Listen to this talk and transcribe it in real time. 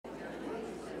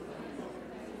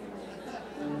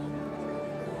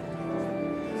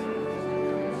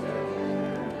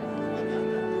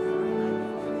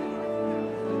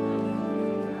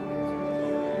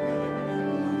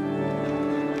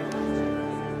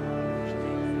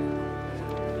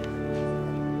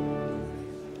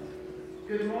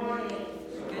Good morning.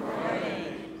 Good morning.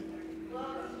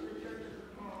 Welcome to the Church of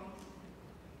the Palms.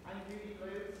 I'm Judy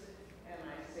Lutz, and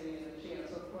I sing in the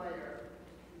chancel choir.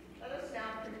 Let us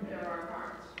now prepare our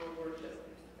hearts for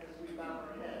worship as we bow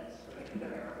our heads for the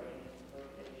prayer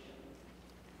invocation.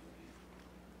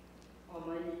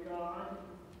 Almighty God,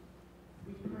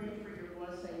 we pray for your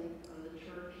blessing on the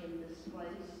church in this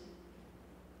place.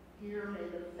 Here may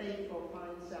the faithful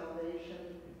find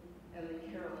salvation and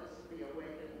the careless be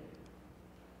awakened.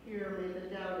 Here may the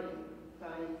doubting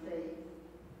find faith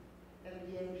and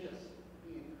the anxious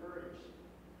be encouraged.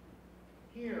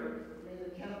 Here may the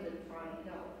tempted find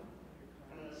help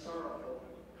and the sorrowful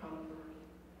comfort.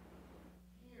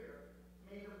 Here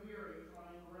may the weary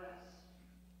find rest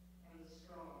and the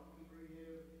strong be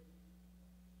renewed.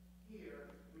 Here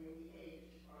may the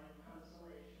aged find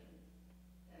consolation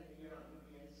and the young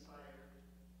be inspired.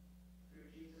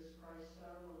 Through Jesus Christ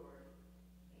our Lord.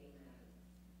 Amen.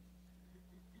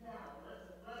 Now let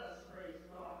us praise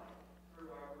God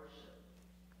through our worship.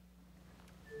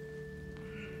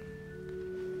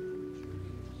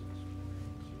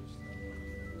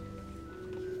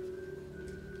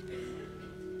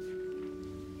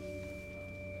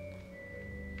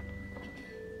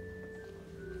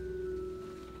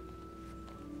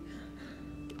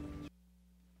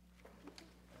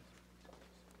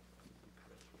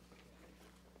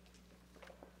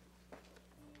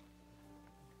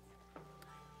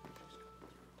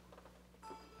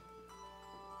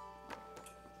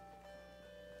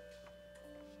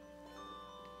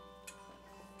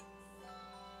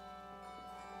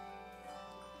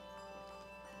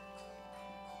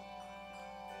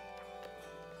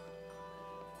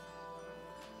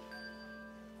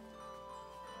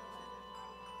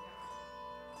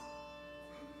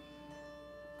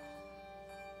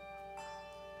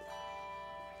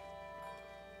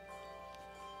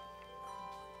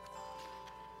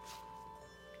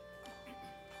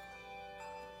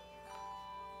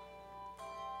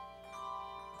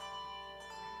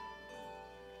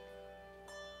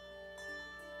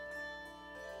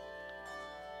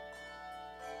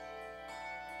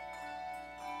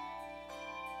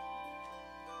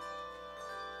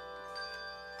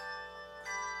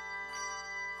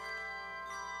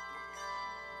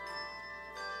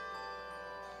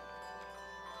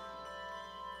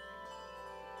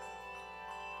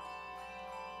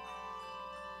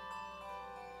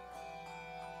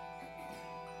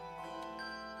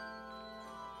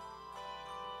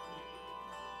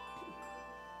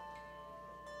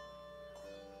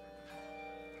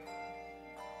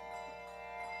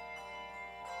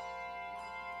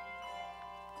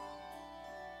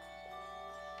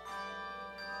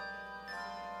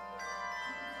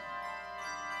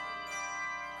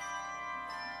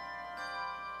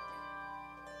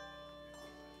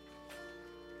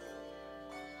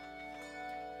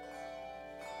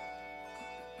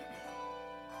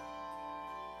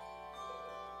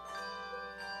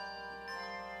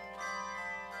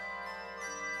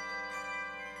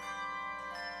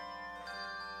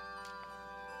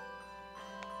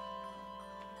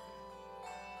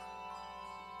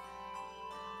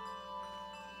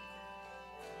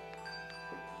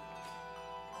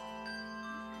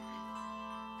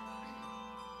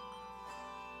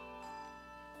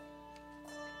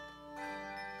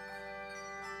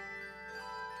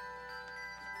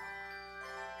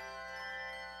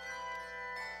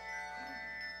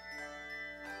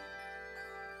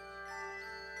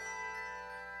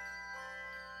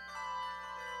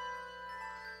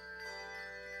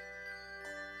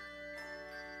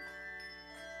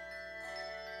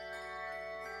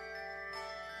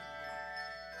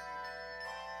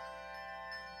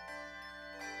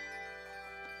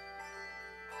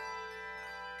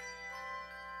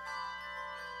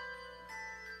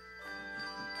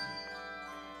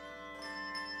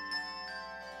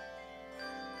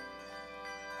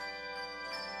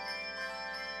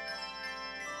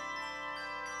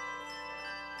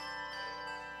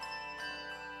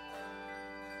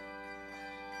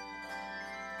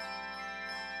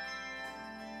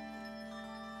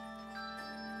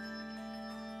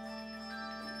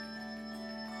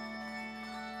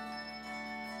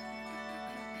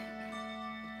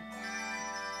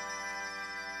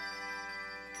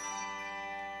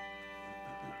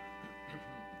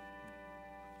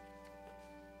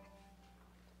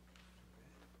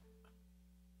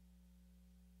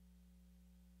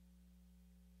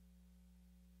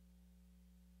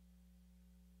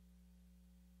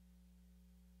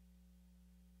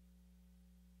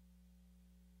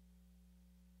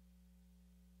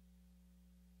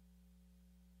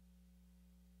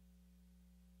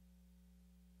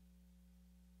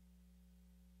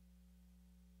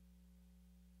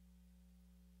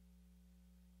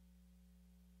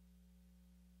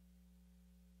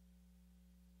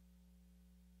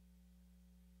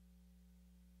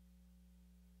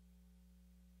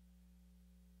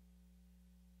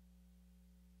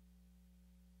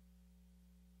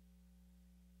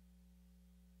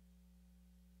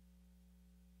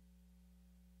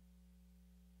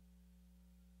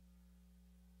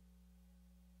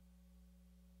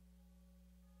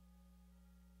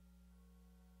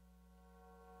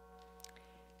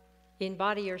 In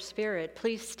body or spirit,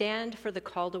 please stand for the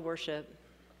call to worship.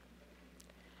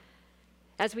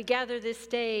 As we gather this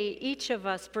day, each of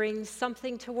us brings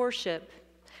something to worship.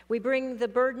 We bring the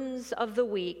burdens of the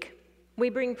week.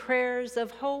 We bring prayers of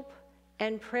hope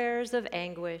and prayers of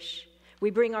anguish.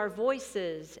 We bring our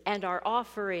voices and our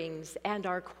offerings and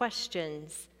our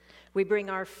questions. We bring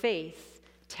our faith,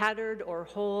 tattered or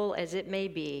whole as it may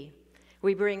be.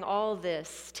 We bring all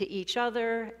this to each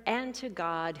other and to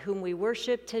God, whom we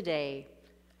worship today.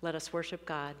 Let us worship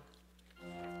God.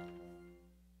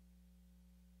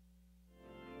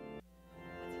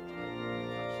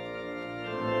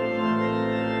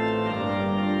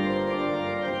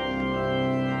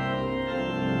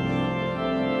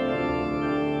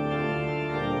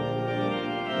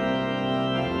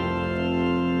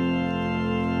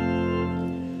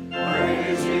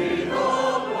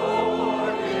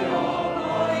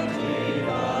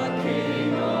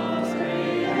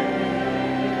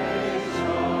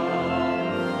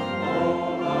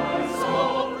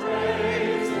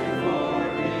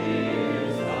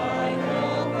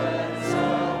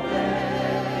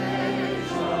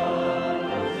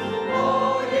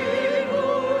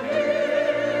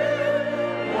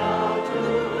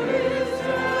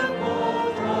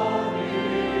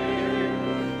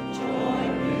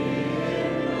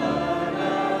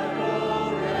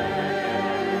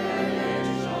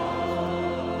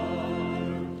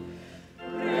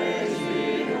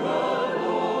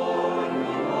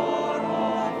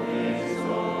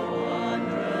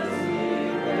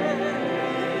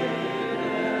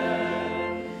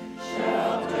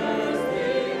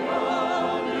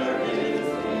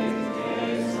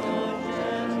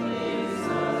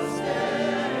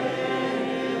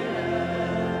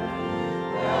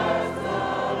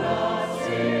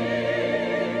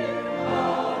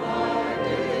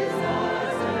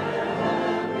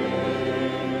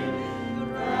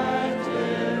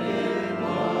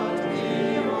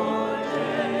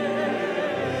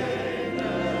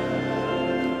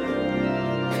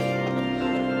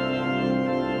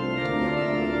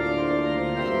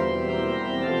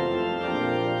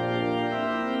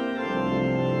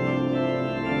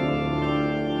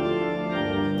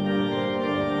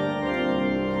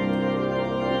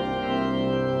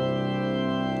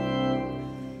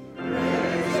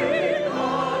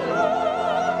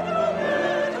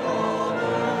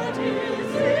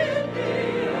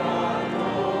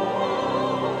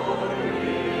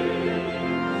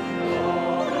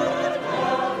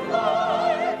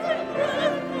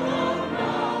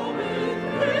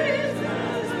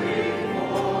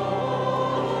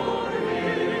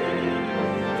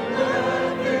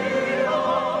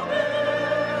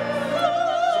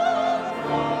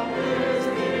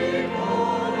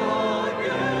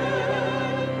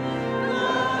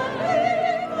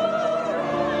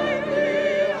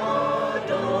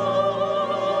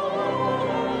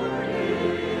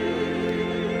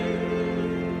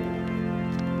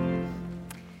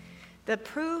 The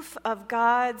proof of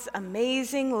God's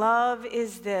amazing love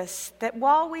is this, that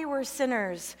while we were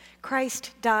sinners,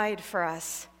 Christ died for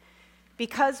us.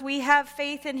 Because we have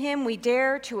faith in him, we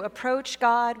dare to approach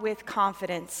God with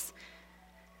confidence.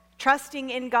 Trusting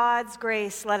in God's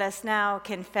grace, let us now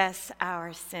confess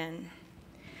our sin.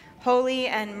 Holy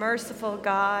and merciful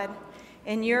God,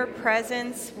 in your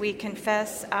presence we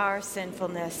confess our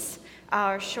sinfulness,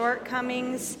 our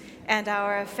shortcomings, and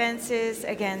our offenses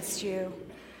against you.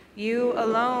 You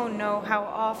alone know how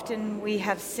often we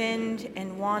have sinned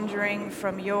in wandering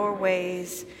from your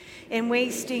ways, in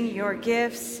wasting your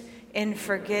gifts, in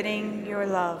forgetting your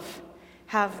love.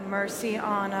 Have mercy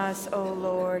on us, O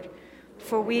Lord,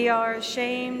 for we are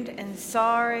ashamed and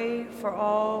sorry for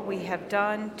all we have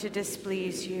done to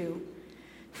displease you.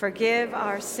 Forgive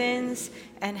our sins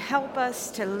and help us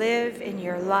to live in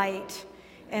your light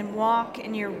and walk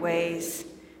in your ways.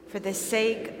 For the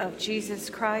sake of Jesus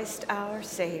Christ, our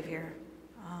Savior.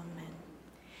 Amen.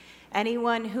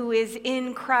 Anyone who is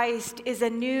in Christ is a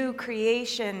new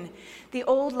creation. The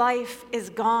old life is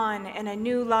gone and a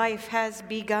new life has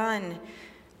begun.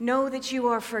 Know that you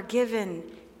are forgiven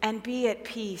and be at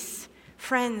peace.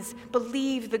 Friends,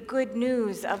 believe the good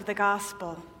news of the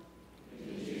gospel.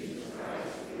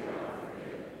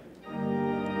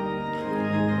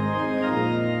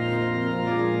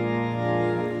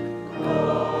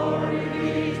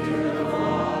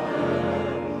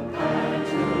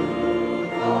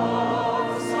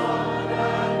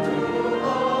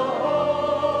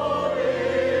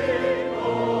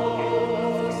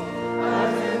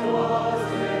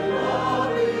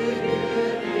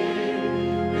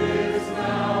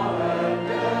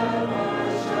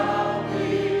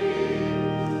 Be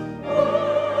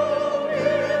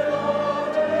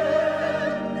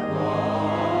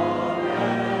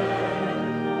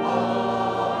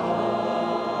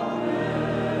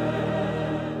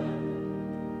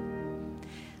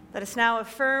Let us now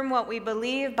affirm what we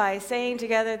believe by saying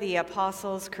together the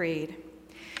Apostles' Creed.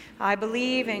 I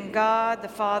believe in God, the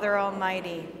Father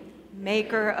Almighty,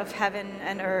 maker of heaven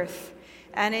and earth,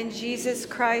 and in Jesus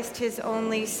Christ, his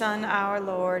only Son, our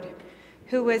Lord,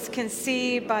 who was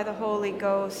conceived by the Holy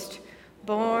Ghost,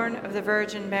 born of the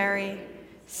Virgin Mary,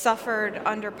 suffered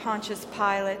under Pontius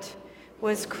Pilate,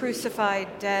 was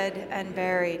crucified, dead, and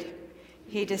buried.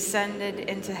 He descended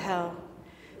into hell.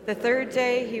 The third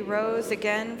day he rose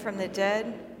again from the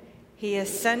dead. He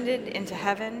ascended into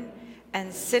heaven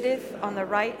and sitteth on the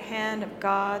right hand of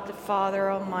God the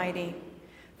Father Almighty.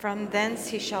 From thence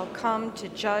he shall come to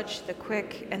judge the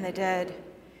quick and the dead.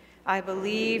 I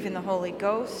believe in the Holy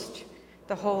Ghost,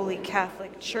 the Holy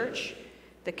Catholic Church,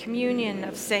 the communion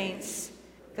of saints,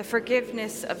 the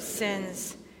forgiveness of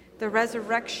sins, the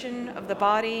resurrection of the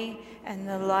body, and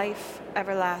the life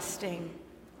everlasting.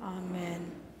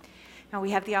 Amen. Now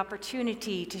we have the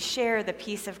opportunity to share the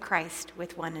peace of Christ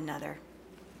with one another.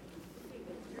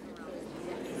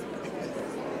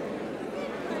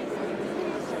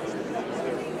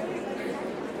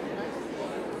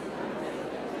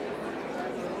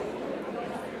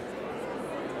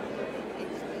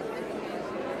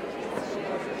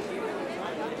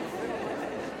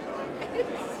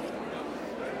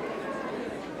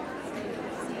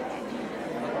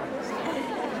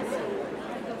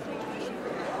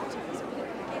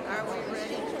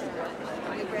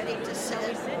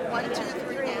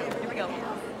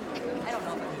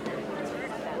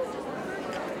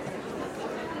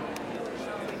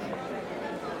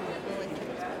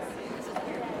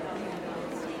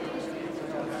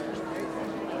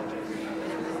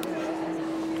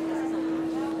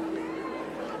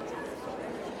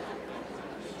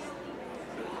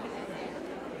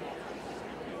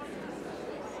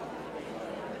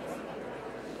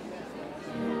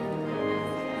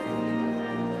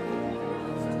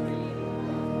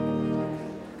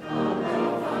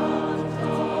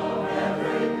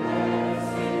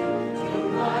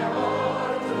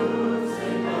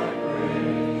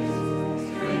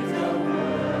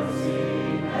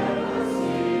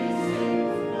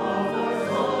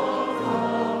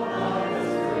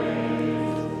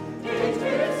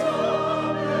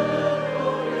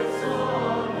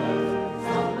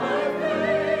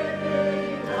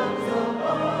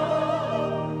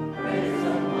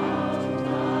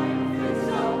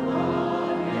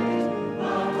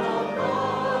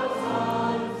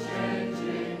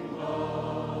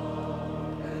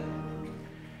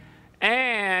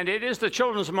 And it is the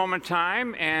children's moment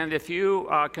time, and if you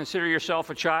consider yourself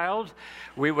a child,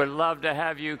 we would love to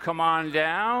have you come on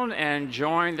down and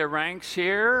join the ranks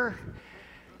here.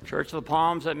 Church of the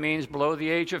Palms, that means below the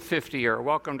age of 50. You're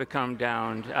welcome to come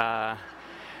down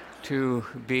to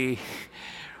be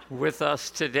with us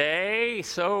today.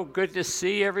 So good to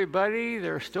see everybody.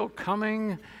 They're still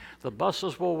coming. The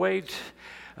buses will wait.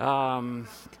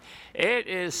 It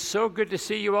is so good to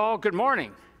see you all. Good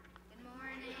morning.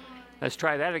 Let's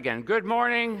try that again. Good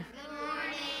morning. Good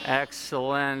morning.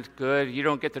 Excellent. Good. You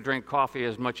don't get to drink coffee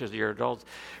as much as your adult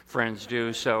friends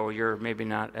do, so you're maybe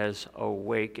not as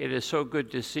awake. It is so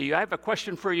good to see you. I have a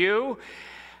question for you.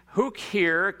 Who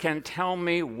here can tell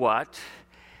me what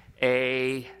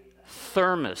a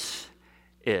thermos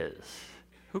is?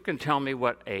 Who can tell me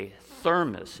what a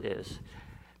thermos is?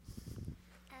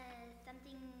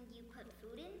 Something you put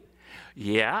food in?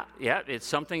 Yeah, it's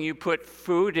something you put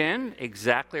food in,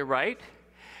 exactly right.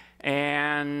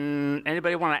 And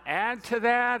anybody want to add to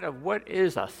that of what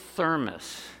is a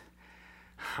thermos?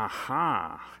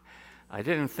 I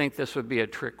didn't think this would be a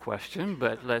trick question,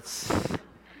 but let's... Is it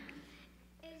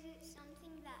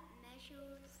something that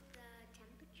measures the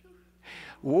temperature?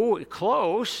 Ooh,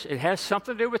 close. It has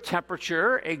something to do with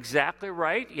temperature, exactly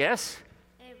right, yes.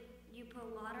 You put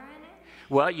water in it?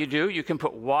 Well, you do. You can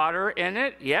put water in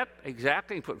it. Yep,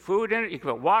 exactly. You can put food in it. You can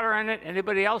put water in it.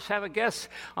 Anybody else have a guess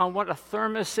on what a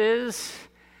thermos is?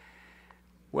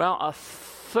 Well, a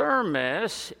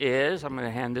thermos is, I'm going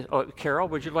to hand this, Carol,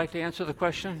 would you like to answer the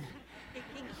question? It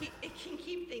can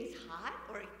keep things hot,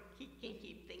 or it can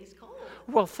keep things cold.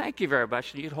 Well, thank you very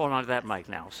much. You can hold on to that mic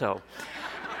now. So,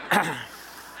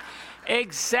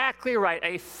 exactly right.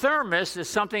 A thermos is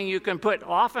something you can put.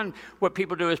 Often what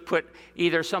people do is put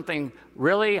either something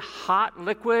really hot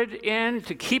liquid in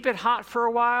to keep it hot for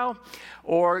a while,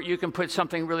 or you can put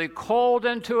something really cold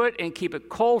into it and keep it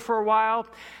cold for a while.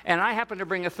 And I happen to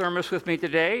bring a thermos with me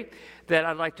today that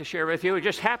I'd like to share with you. I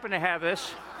just happen to have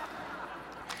this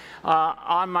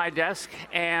on my desk,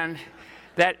 and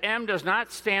That M does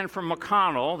not stand for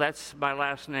McConnell. That's my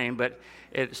last name, but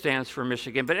it stands for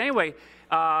Michigan. But anyway,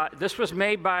 this was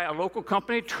made by a local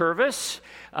company, Tervis.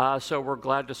 So we're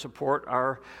glad to support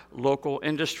our local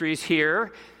industries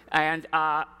here. And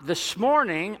this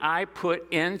morning, I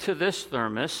put into this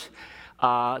thermos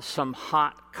some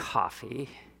hot coffee.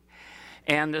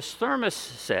 And this thermos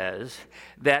says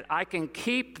that I can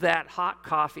keep that hot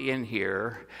coffee in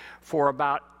here for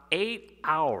about 8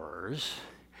 hours,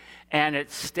 and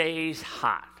it stays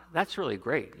hot. That's really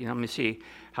great. Let me see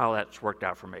how that's worked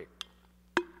out for me.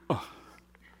 Oh.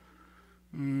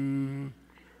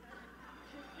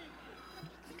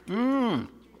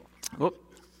 Whoop.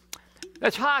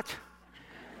 That's hot.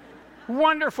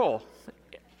 Wonderful.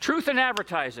 Truth in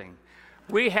advertising.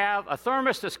 We have a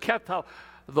thermos that's kept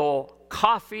the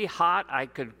coffee hot. I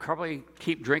could probably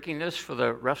keep drinking this for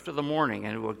the rest of the morning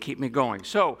and it will keep me going.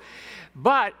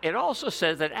 But it also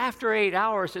says that after 8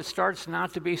 hours, it starts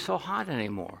not to be so hot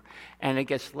anymore. And it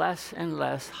gets less and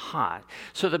less hot.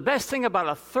 So the best thing about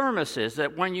a thermos is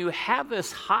that when you have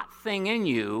this hot thing in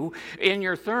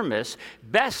your thermos,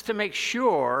 best to make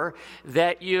sure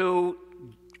that you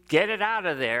get it out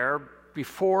of there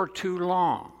before too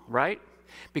long, right?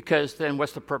 Because then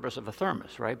what's the purpose of a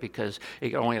thermos, right? Because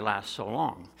it only lasts so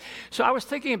long. So I was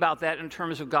thinking about that in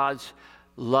terms of God's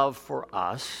love for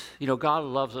us. God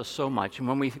loves us so much. And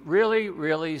when we really,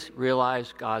 really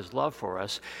realize God's love for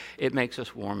us, it makes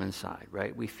us warm inside,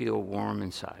 right? We feel warm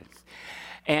inside.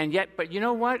 But you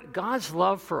know what? God's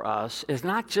love for us is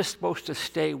not just supposed to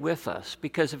stay with us,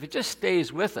 because if it just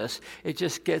stays with us, it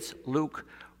just gets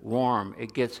lukewarm.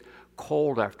 It gets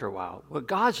cold after a while. What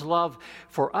God's love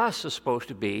for us is supposed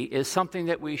to be is something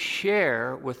that we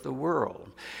share with the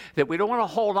world. That we don't want to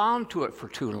hold on to it for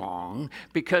too long,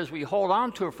 because we hold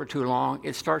on to it for too long,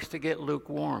 it starts to get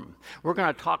lukewarm. We're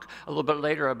going to talk a little bit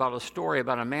later about a story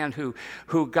about a man who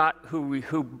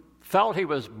felt he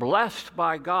was blessed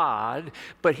by God,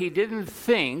 but he didn't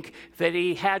think that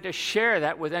he had to share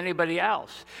that with anybody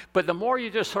else. But the more you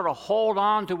just sort of hold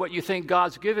on to what you think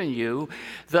God's given you,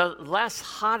 the less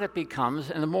hot it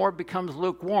becomes, and the more it becomes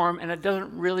lukewarm, and it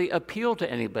doesn't really appeal to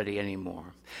anybody anymore.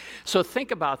 So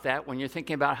think about that when you're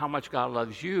thinking about how much God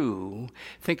loves you.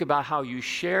 Think about how you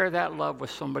share that love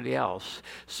with somebody else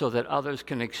so that others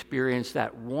can experience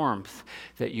that warmth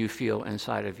that you feel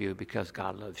inside of you because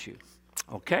God loves you.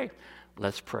 Okay,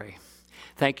 let's pray.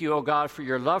 Thank you, O God, for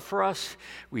your love for us.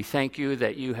 We thank you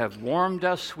that you have warmed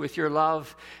us with your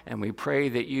love, and we pray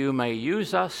that you may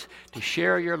use us to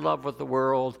share your love with the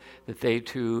world, that they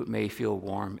too may feel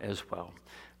warm as well.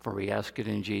 For we ask it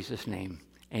in Jesus' name.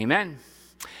 Amen.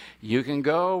 You can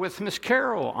go with Miss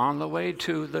Carol on the way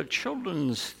to the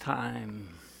children's time.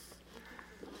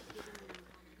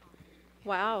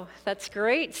 Wow, that's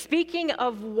great. Speaking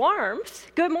of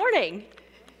warmth, good morning.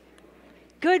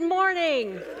 Good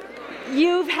morning.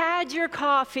 You've had your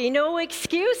coffee, no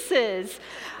excuses.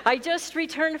 I just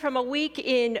returned from a week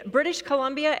in British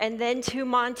Columbia and then to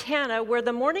Montana, where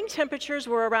the morning temperatures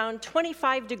were around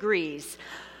 25 degrees.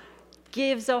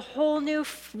 Gives a whole new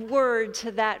word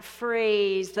to that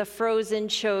phrase, the frozen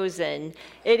chosen.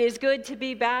 It is good to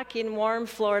be back in warm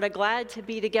Florida, glad to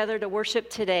be together to worship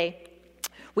today.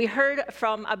 We heard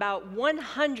from about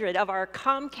 100 of our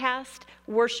Comcast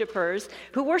worshipers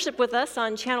who worship with us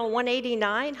on Channel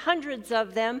 189, hundreds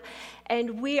of them,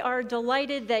 and we are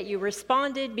delighted that you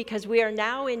responded because we are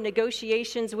now in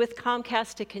negotiations with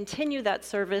Comcast to continue that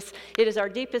service. It is our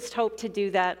deepest hope to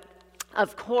do that.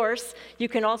 Of course, you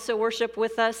can also worship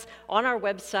with us on our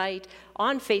website,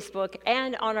 on Facebook,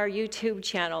 and on our YouTube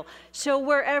channel. So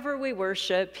wherever we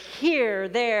worship, here,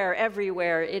 there,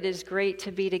 everywhere, it is great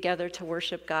to be together to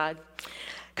worship God.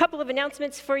 A couple of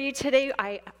announcements for you today.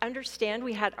 I understand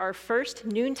we had our first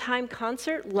noontime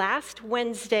concert last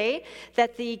Wednesday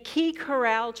that the Key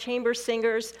Chorale Chamber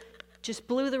Singers just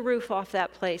blew the roof off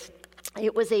that place.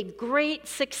 It was a great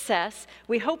success.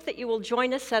 We hope that you will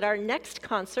join us at our next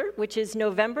concert, which is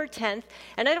November 10th.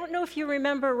 And I don't know if you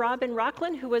remember Robin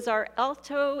Rockland, who was our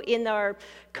alto in our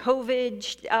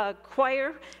COVID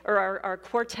choir, or our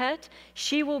quartet.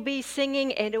 She will be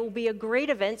singing, and it will be a great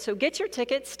event. So get your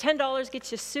tickets. $10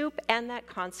 gets you soup and that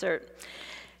concert.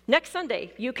 Next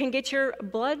Sunday, you can get your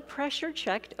blood pressure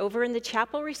checked over in the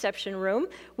chapel reception room.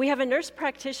 We have a nurse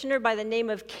practitioner by the name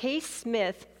of Kay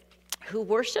Smith who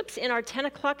worships in our 10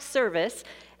 o'clock service,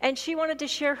 and she wanted to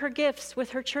share her gifts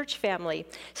with her church family.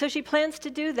 So she plans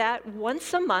to do that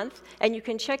once a month, and you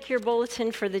can check your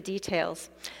bulletin for the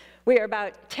details. We are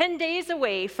about 10 days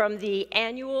away from the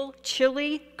annual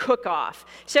chili cook-off.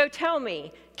 So tell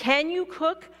me, can you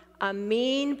cook a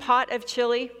mean pot of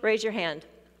chili? Raise your hand.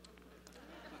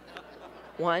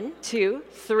 1, 2,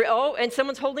 3. Oh, and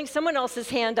someone's holding someone else's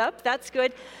hand up. That's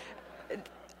good.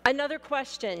 Another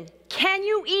question. Can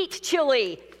you eat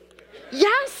chili?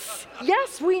 Yes,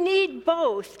 we need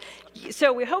both.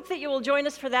 So we hope that you will join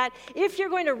us for that. If you're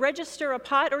going to register a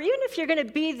pot, or even if you're going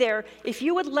to be there, if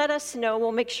you would let us know,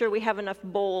 we'll make sure we have enough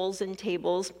bowls and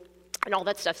tables and all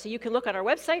that stuff. So you can look on our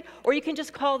website, or you can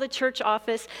just call the church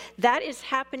office. That is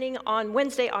happening on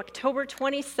Wednesday, October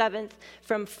 27th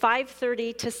from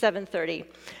 5:30 to 7:30.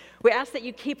 We ask that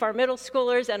you keep our middle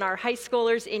schoolers and our high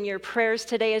schoolers in your prayers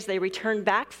today as they return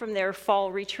back from their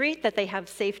fall retreat, that they have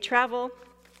safe travel.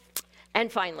 And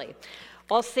finally,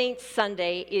 All Saints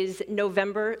Sunday is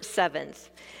November 7th.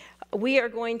 We are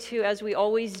going to, as we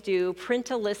always do,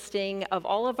 print a listing of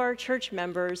all of our church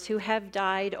members who have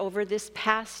died over this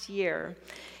past year.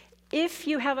 If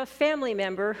you have a family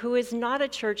member who is not a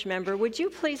church member, would you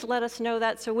please let us know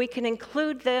that so we can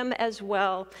include them as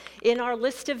well in our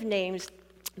list of names,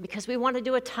 because we want to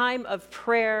do a time of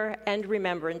prayer and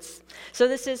remembrance. So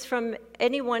this is from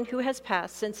anyone who has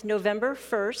passed since November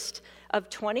 1st of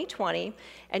 2020,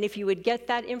 and if you would get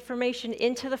that information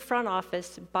into the front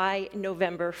office by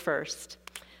November 1st.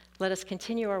 Let us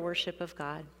continue our worship of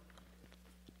God.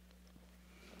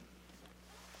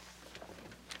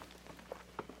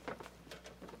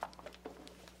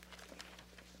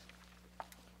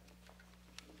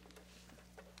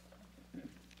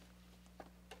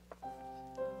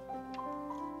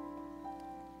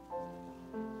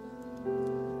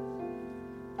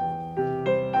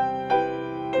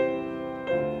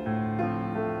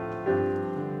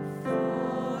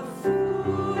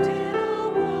 Food in a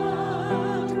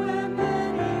world where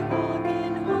many walk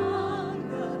in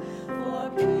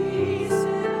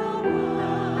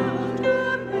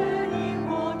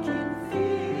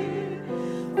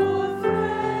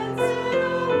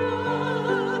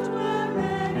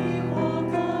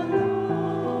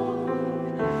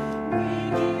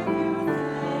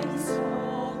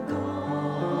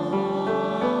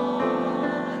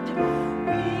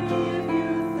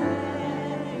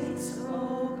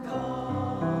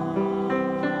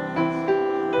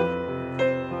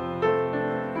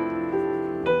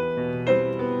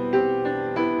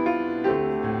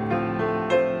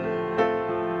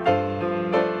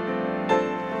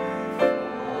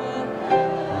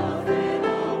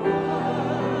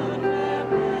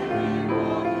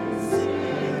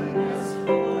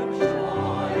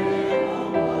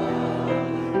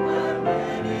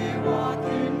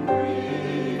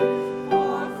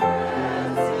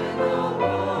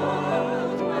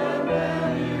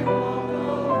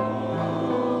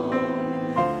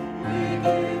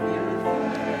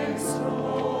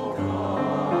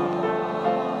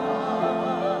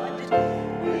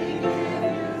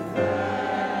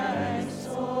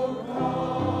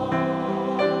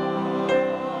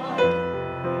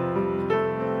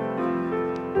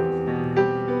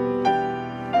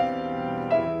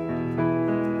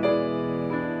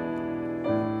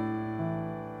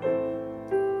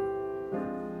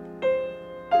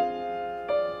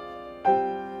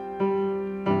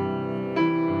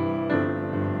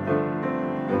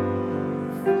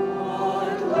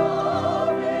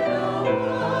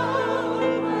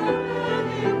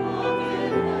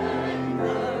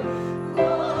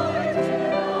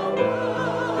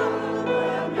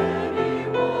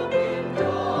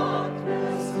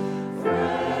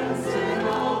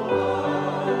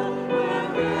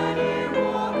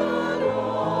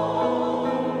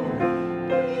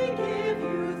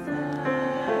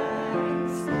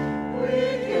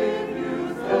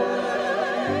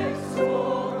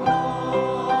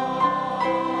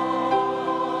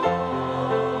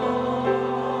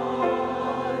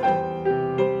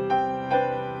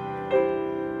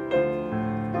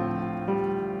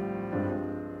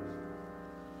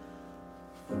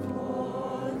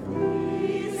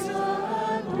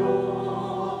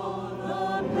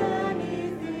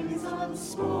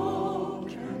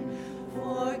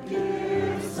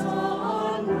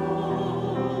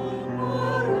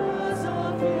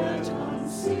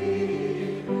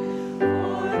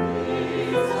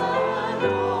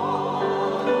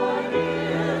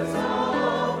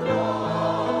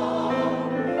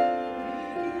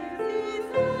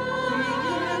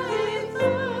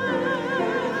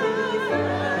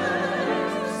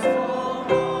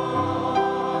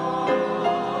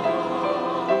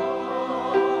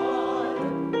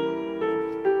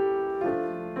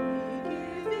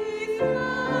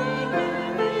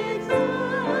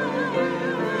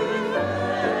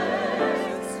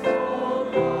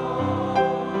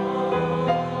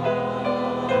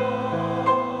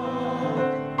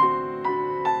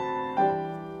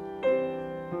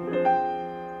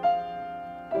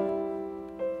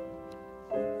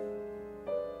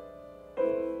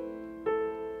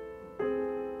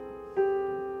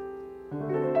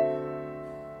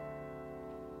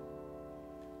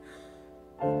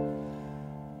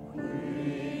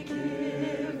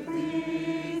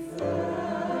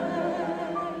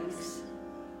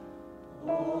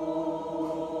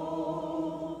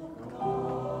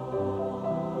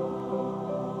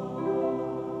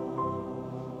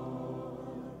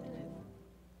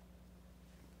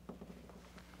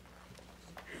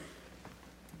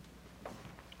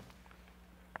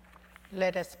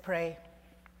Let us pray.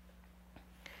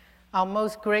 Our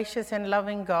most gracious and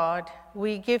loving God,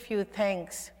 we give you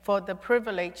thanks for the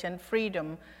privilege and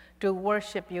freedom to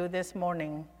worship you this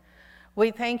morning.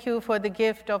 We thank you for the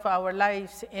gift of our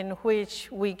lives in which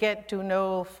we get to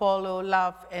know, follow,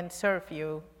 love, and serve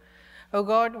you. O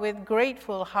God, with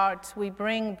grateful hearts, we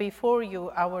bring before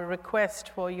you our request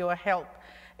for your help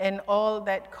in all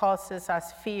that causes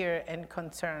us fear and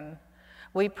concern.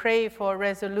 We pray for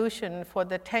resolution for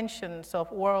the tensions of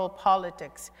world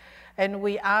politics, and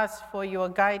we ask for your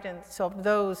guidance of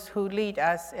those who lead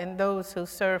us and those who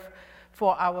serve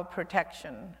for our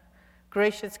protection.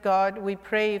 Gracious God, we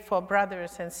pray for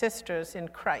brothers and sisters in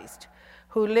Christ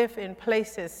who live in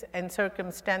places and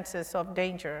circumstances of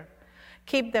danger.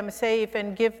 Keep them safe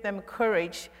and give them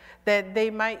courage that they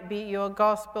might be your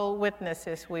gospel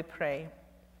witnesses, we pray.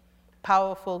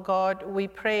 Powerful God, we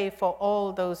pray for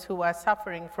all those who are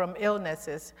suffering from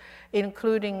illnesses,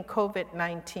 including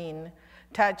COVID-19.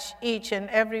 Touch each and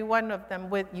every one of them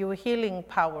with your healing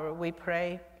power, we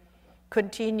pray.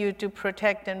 Continue to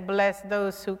protect and bless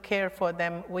those who care for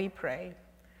them, we pray.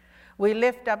 We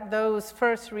lift up those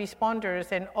first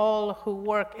responders and all who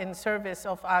work in service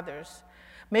of others,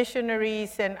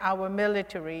 missionaries and our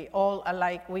military, all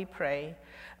alike we pray.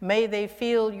 May they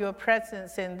feel your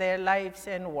presence in their lives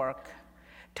and work.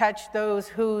 Touch those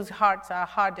whose hearts are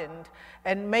hardened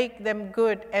and make them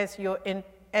good as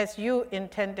you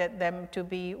intended them to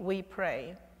be, we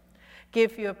pray.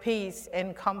 Give your peace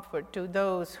and comfort to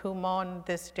those who mourn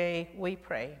this day, we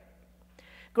pray.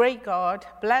 Great God,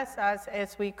 bless us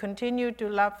as we continue to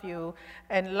love you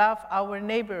and love our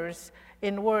neighbors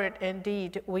in word and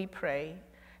deed, we pray.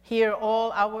 Hear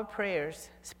all our prayers,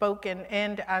 spoken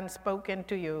and unspoken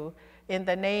to you, in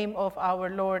the name of our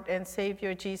Lord and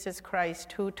Savior Jesus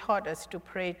Christ, who taught us to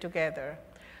pray together.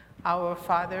 Our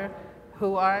Father,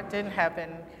 who art in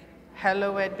heaven,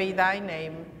 hallowed be thy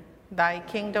name. Thy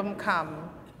kingdom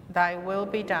come, thy will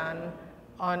be done,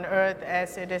 on earth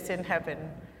as it is in heaven.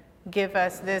 Give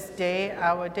us this day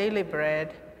our daily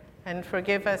bread, and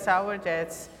forgive us our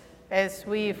debts as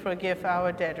we forgive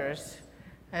our debtors.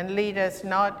 And lead us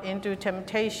not into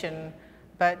temptation,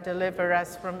 but deliver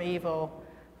us from evil.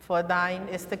 For thine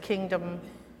is the kingdom,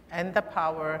 and the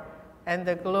power, and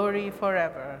the glory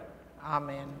forever.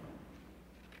 Amen.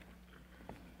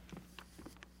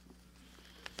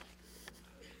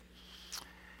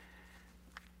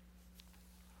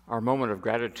 Our moment of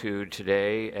gratitude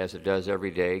today, as it does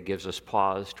every day, gives us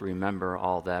pause to remember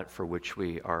all that for which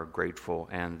we are grateful,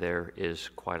 and there is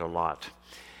quite a lot.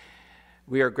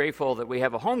 We are grateful that we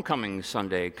have a homecoming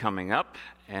Sunday coming up,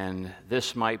 and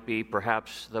this might be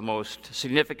perhaps the most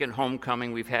significant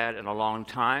homecoming we've had in a long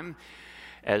time.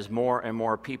 As more and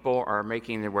more people are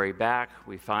making their way back,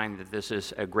 we find that this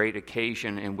is a great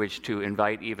occasion in which to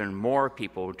invite even more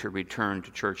people to return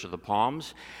to Church of the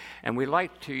Palms. And we'd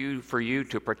like for you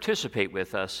to participate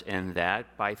with us in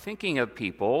that by thinking of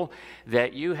people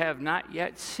that you have not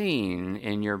yet seen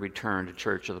in your return to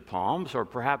Church of the Palms, or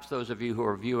perhaps those of you who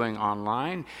are viewing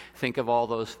online, think of all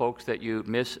those folks that you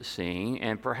miss seeing,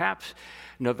 and perhaps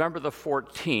November the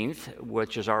 14th,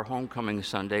 which is our homecoming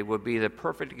Sunday, would be the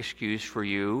perfect excuse for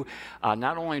you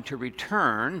not only to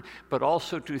return, but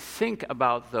also to think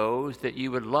about those that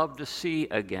you would love to see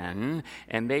again,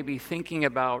 and maybe thinking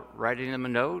about writing them a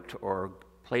note or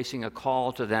placing a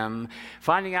call to them,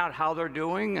 finding out how they're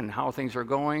doing and how things are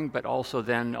going, but also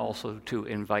to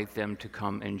invite them to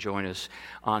come and join us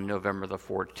on November the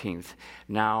 14th.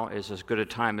 Now is as good a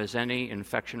time as any.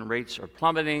 Infection rates are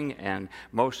plummeting, and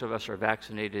most of us are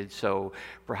vaccinated, so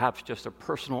perhaps just a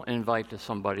personal invite to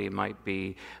somebody might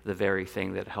be the very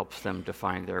thing that helps them to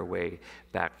find their way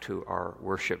back to our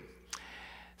worship.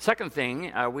 Second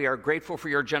thing, we are grateful for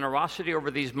your generosity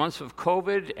over these months of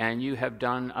COVID, and you have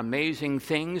done amazing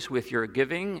things with your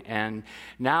giving. And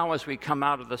now as we come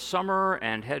out of the summer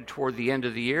and head toward the end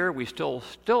of the year, we still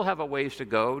have a ways to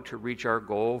go to reach our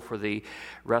goal for the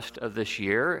rest of this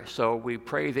year. So we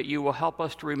pray that you will help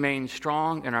us to remain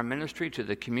strong in our ministry to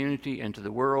the community and to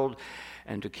the world,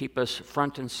 and to keep us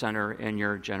front and center in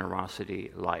your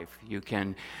generosity life. You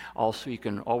can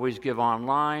always give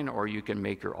online, or you can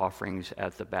make your offerings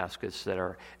at the baskets that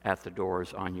are at the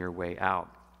doors on your way out.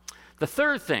 The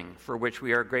third thing for which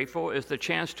we are grateful is the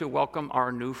chance to welcome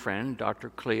our new friend, Dr.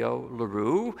 Cleo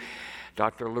LaRue.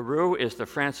 Dr. LaRue is the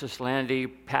Francis Landy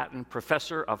Patton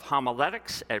Professor of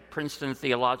Homiletics at Princeton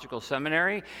Theological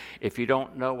Seminary. If you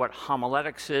don't know what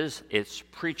homiletics is, it's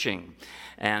preaching.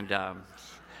 And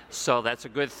So that's a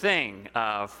good thing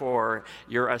for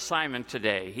your assignment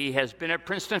today. He has been at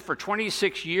Princeton for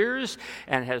 26 years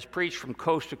and has preached from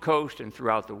coast to coast and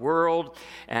throughout the world,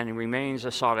 and he remains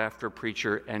a sought-after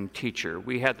preacher and teacher.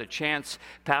 We had the chance,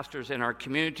 pastors in our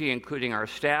community, including our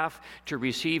staff, to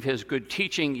receive his good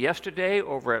teaching yesterday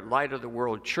over at Light of the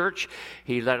World Church.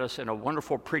 He led us in a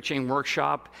wonderful preaching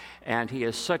workshop, and he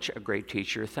is such a great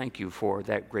teacher. Thank you for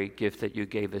that great gift that you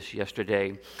gave us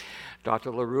yesterday.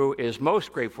 Dr. LaRue is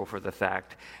most grateful for the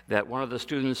fact that one of the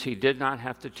students he did not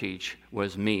have to teach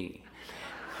was me.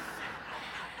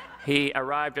 He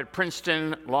arrived at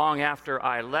Princeton long after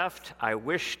I left. I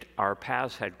wished our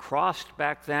paths had crossed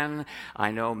back then.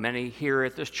 I know many here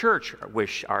at this church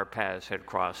wish our paths had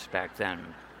crossed back then.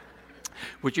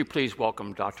 Would you please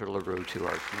welcome Dr. LaRue to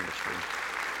our ministry?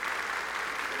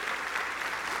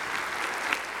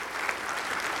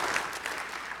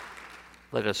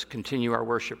 Let us continue our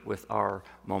worship with our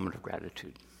moment of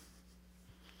gratitude.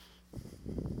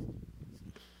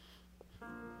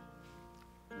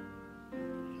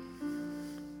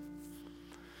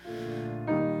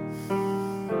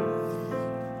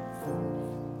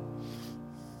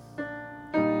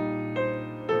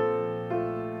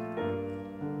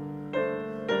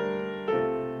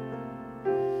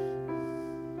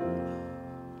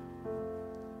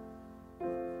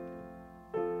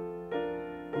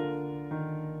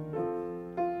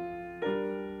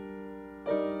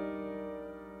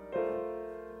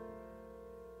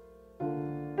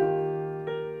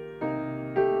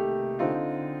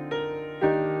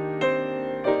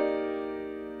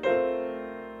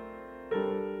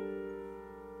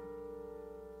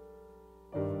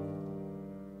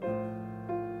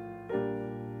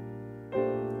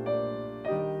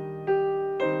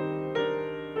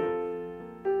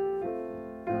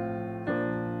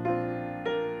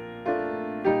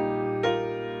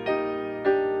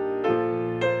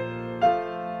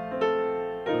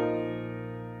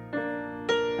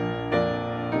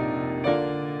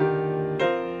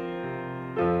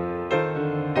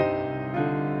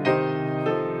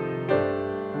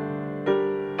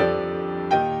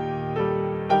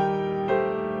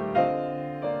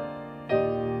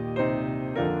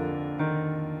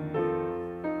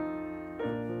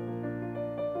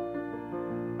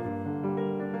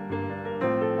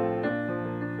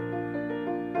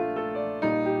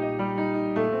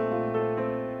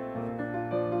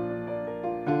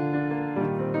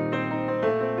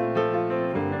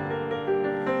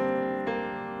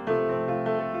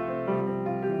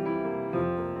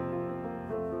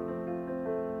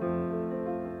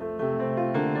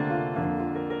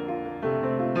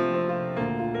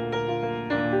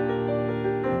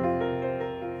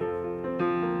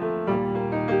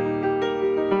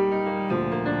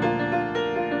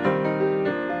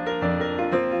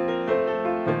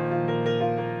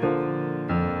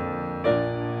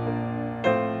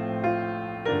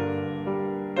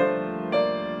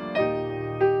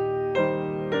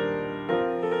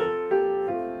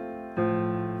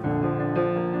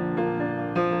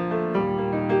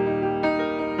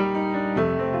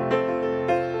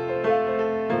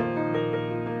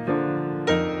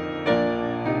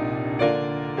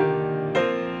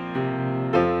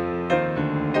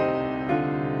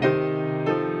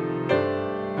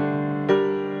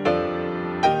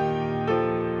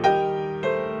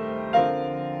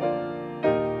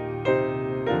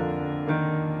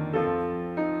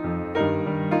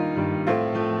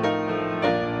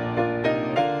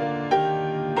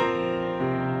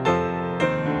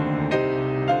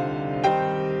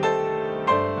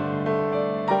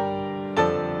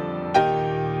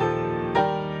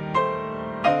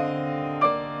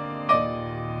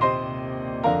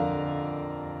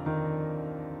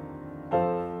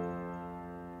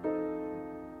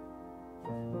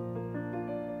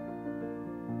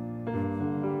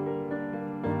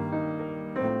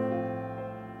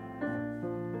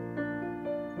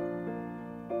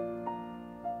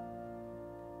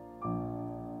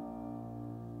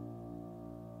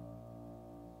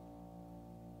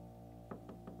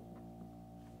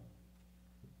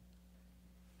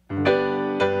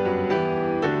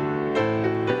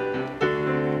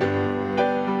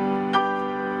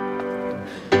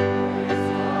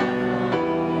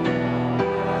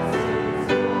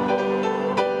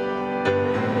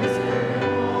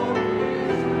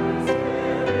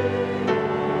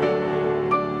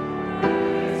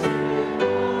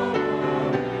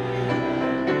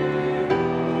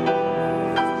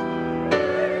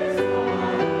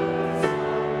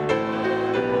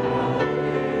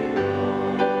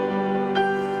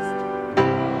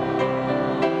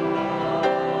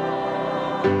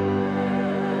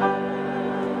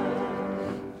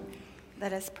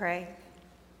 us pray.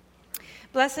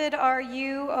 Blessed are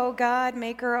you, O God,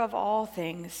 maker of all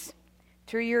things.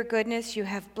 Through your goodness, you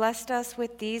have blessed us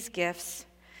with these gifts,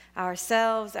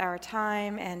 ourselves, our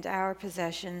time, and our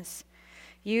possessions.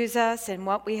 Use us in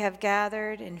what we have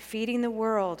gathered in feeding the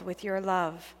world with your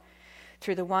love,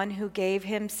 through the one who gave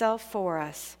himself for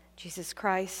us, Jesus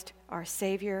Christ, our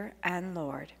Savior and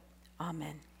Lord.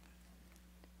 Amen.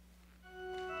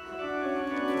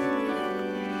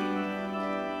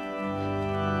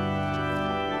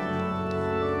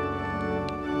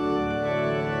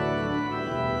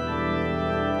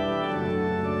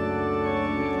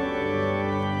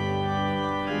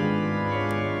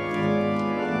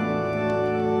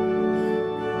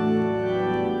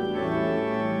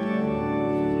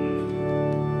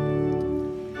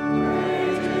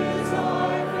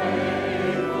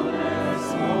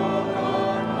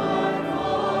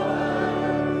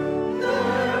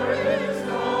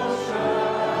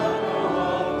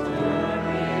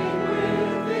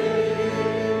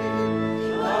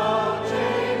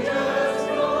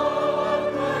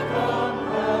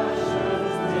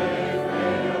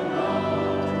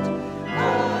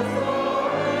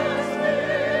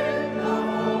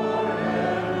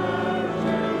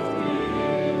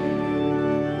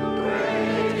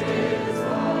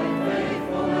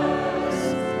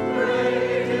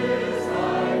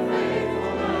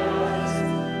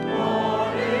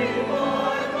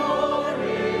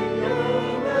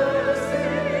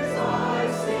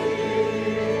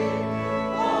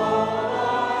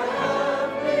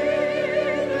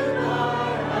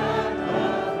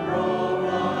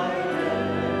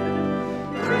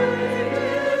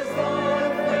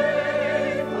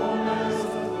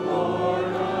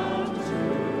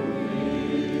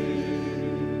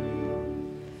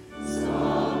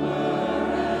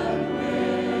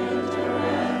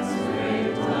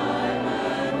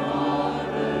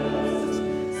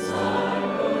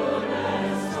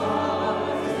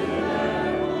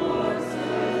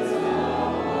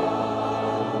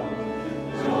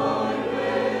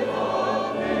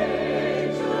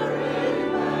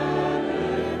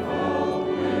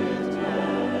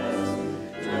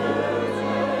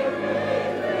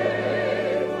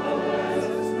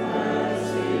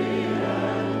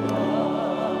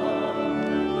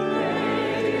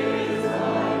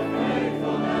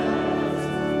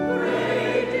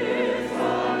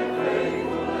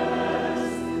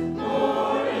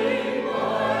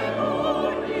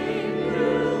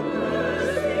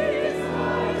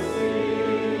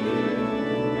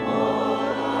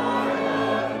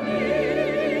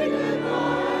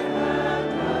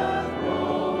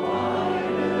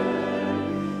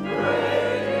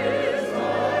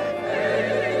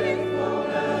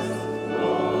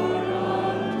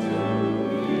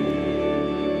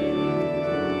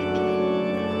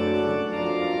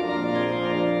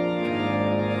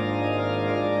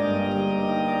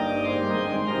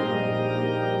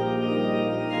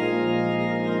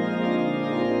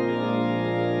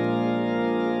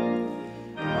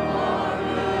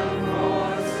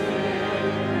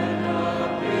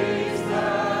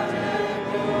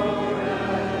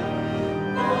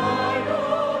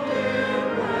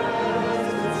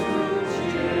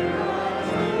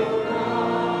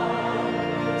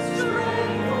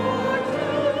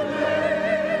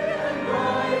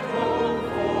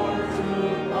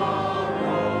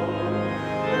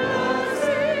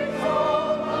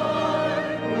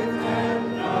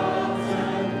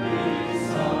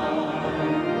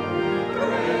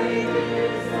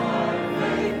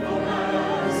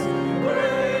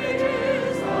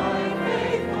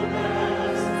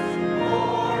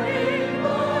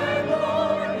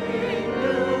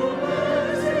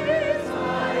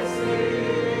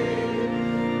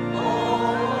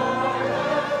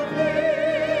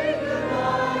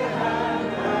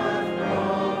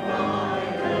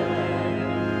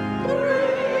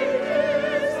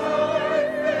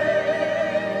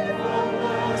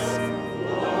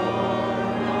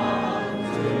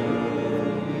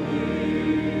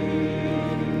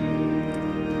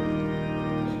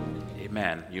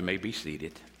 You may be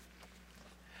seated.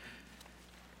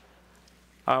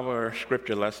 Our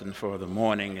scripture lesson for the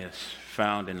morning is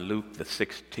found in Luke, the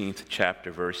 16th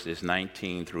chapter, verses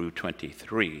 19 through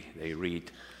 23. They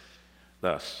read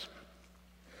thus.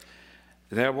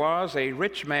 There was a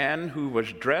rich man who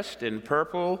was dressed in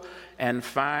purple and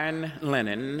fine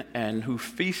linen, and who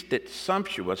feasted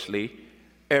sumptuously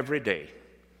every day.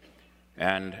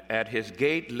 And at his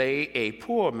gate lay a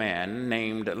poor man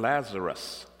named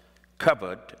Lazarus,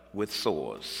 covered with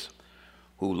sores,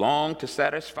 who longed to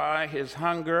satisfy his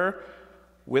hunger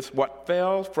with what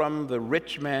fell from the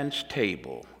rich man's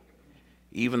table.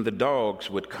 Even the dogs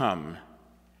would come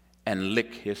and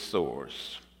lick his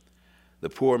sores. The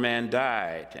poor man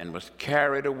died and was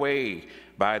carried away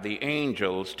by the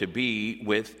angels to be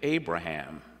with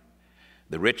Abraham.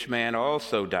 The rich man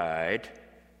also died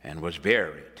and was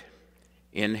buried.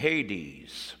 In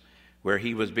Hades, where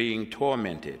he was being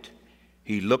tormented,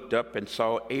 he looked up and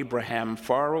saw Abraham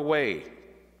far away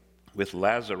with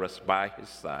Lazarus by his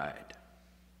side.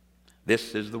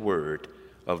 This is the word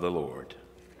of the Lord.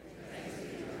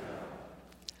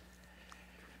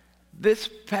 This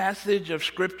passage of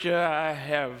Scripture I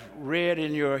have read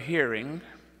in your hearing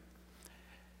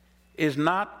is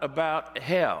not about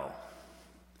hell.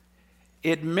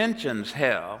 It mentions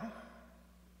hell,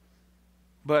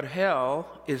 but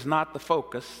hell is not the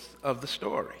focus of the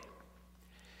story.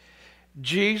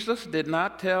 Jesus did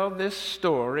not tell this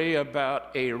story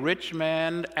about a rich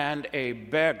man and a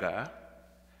beggar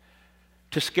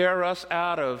to scare us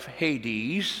out of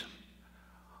Hades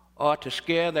or to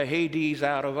scare the Hades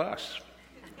out of us.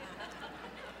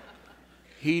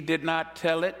 He did not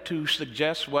tell it to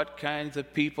suggest what kinds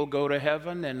of people go to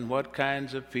heaven and what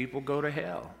kinds of people go to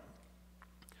hell.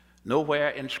 Nowhere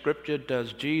in Scripture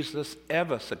does Jesus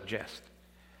ever suggest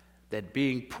that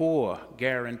being poor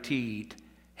guaranteed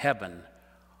heaven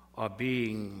or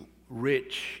being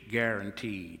rich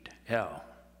guaranteed hell.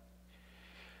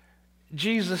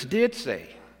 Jesus did say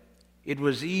it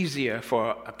was easier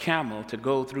for a camel to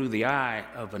go through the eye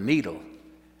of a needle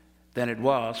than it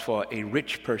was for a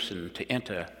rich person to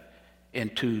enter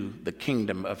into the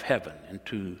kingdom of heaven,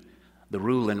 into the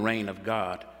rule and reign of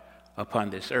God upon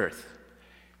this earth.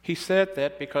 He said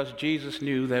that because Jesus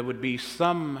knew there would be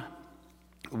some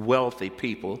wealthy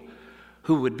people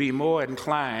who would be more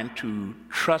inclined to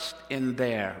trust in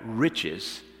their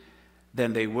riches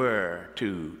than they were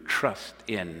to trust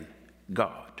in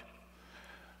God.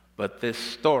 But this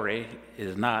story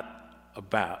is not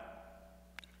about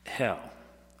hell.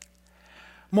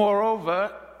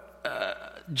 Moreover,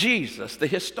 Jesus, the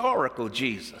historical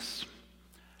Jesus,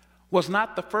 was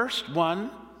not the first one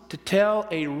to tell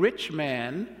a rich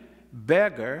man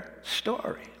beggar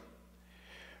story.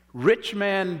 Rich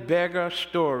man beggar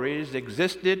stories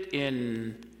existed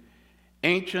in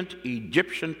ancient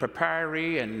Egyptian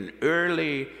papyri and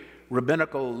early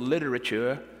rabbinical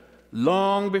literature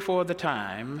long before the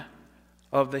time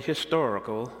of the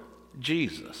historical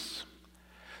Jesus.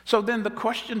 So then the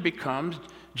question becomes,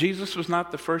 Jesus was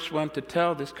not the first one to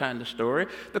tell this kind of story.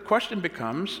 The question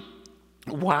becomes,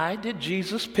 why did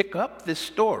Jesus pick up this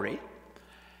story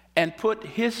and put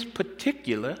his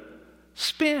particular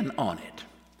spin on it?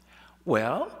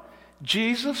 Well,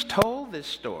 Jesus told this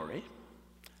story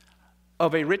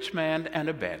of a rich man and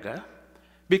a beggar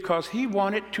because he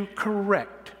wanted to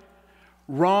correct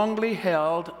wrongly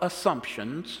held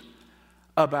assumptions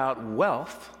about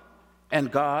wealth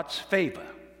and God's favor.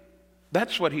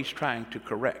 That's what he's trying to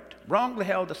correct. Wrongly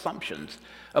held assumptions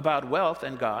about wealth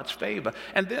and God's favor.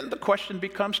 And then the question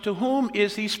becomes, to whom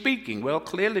is he speaking? Well,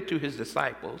 clearly to his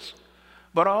disciples,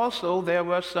 but also there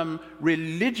were some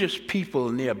religious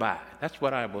people nearby. That's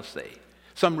what I will say.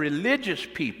 Some religious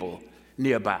people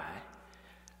nearby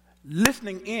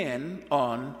listening in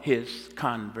on his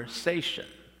conversation.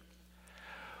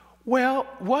 Well,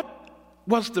 what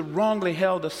was the wrongly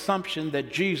held assumption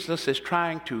that Jesus is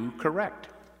trying to correct?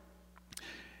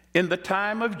 In the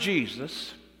time of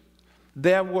Jesus,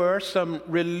 there were some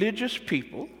religious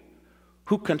people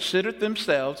who considered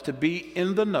themselves to be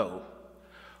in the know,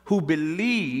 who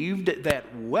believed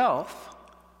that wealth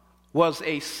was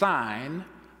a sign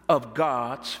of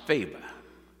God's favor.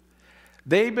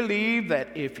 They believed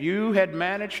that if you had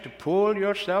managed to pull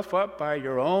yourself up by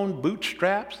your own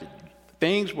bootstraps,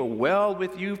 things were well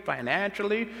with you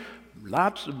financially,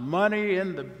 lots of money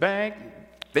in the bank,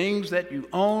 things that you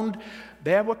owned,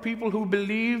 there were people who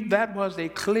believed that was a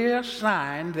clear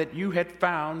sign that you had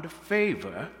found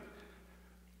favor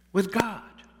with God.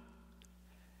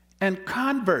 And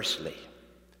conversely,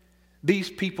 these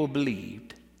people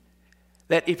believed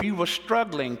that if you were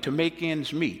struggling to make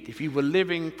ends meet, if you were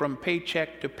living from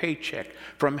paycheck to paycheck,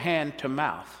 from hand to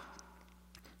mouth,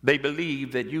 they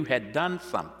believed that you had done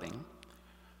something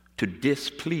to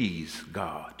displease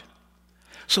God.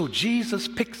 So Jesus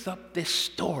picks up this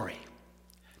story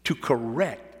to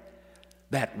correct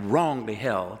that wrongly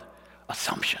held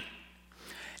assumption.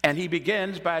 And he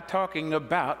begins by talking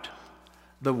about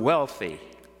the wealthy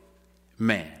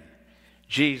man.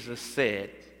 Jesus said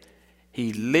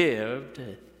he lived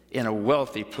in a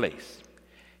wealthy place.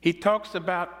 He talks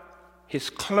about his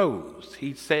clothes.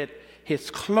 He said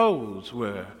his clothes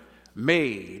were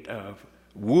made of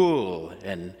wool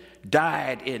and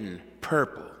dyed in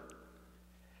purple.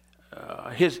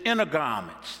 His inner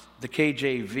garments, the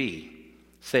KJV,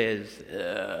 says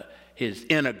his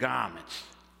inner garments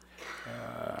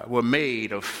were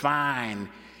made of fine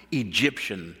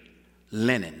Egyptian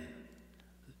linen.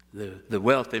 The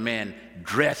wealthy man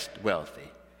dressed wealthy.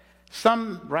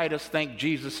 Some writers think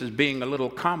Jesus is being a little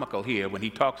comical here when he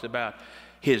talks about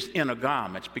his inner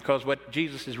garments, because what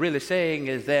Jesus is really saying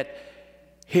is that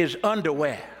his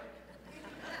underwear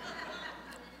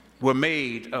were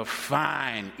made of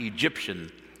fine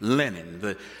Egyptian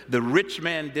linen. The rich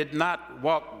man did not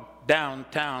walk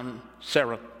downtown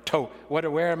Sarasota.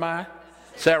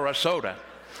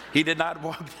 He did not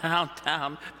walk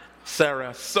downtown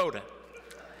Sarasota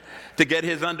to get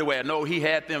his underwear. No, he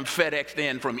had them FedExed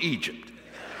in from Egypt.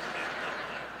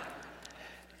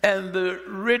 And the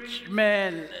rich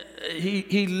man,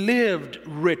 he lived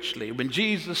richly. When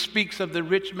Jesus speaks of the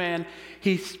rich man,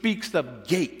 he speaks of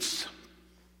gates.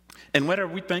 And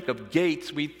whenever we think of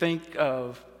gates, we think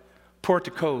of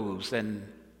porticos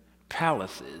and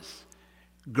palaces,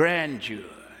 grandeur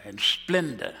and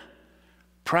splendor,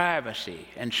 privacy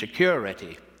and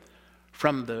security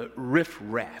from the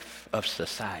riffraff of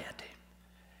society.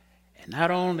 And not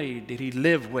only did he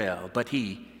live well, but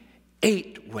he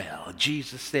ate well.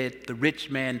 Jesus said the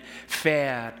rich man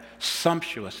fared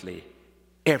sumptuously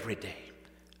every day.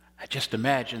 I just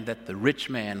imagine that the rich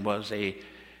man was a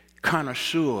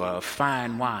connoisseur of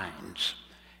fine wines,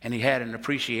 and he had an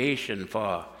appreciation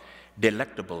for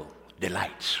delectable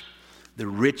delights. The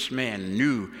rich man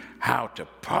knew how to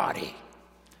party.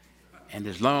 And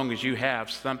as long as you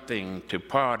have something to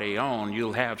party on,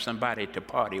 you'll have somebody to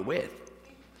party with.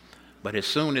 But as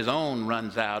soon as on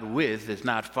runs out, with is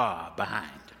not far behind.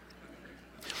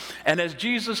 And as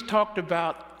Jesus talked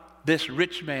about this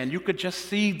rich man, you could just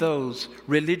see those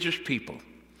religious people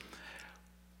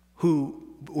who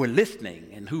were listening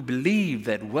and who believed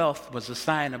that wealth was a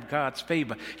sign of God's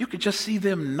favor. You could just see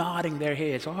them nodding their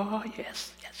heads. Oh,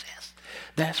 yes.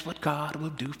 That's what God will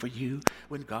do for you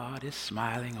when God is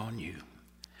smiling on you.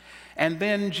 And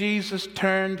then Jesus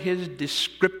turned his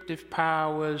descriptive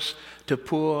powers to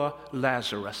poor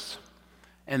Lazarus.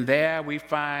 And there we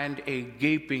find a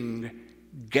gaping,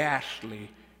 ghastly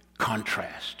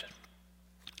contrast.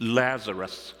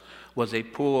 Lazarus was a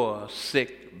poor,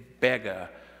 sick beggar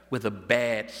with a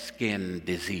bad skin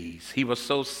disease. He was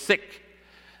so sick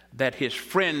that his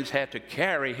friends had to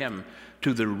carry him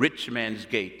to the rich man's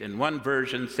gate. And one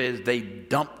version says they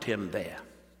dumped him there.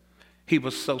 He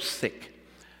was so sick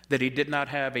that he did not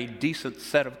have a decent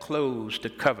set of clothes to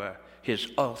cover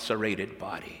his ulcerated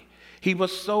body. He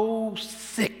was so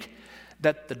sick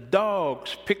that the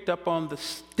dogs picked up on the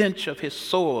stench of his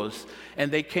sores,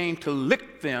 and they came to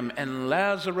lick them, and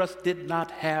Lazarus did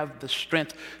not have the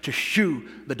strength to shoo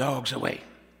the dogs away.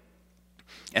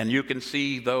 And you can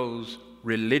see those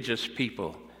religious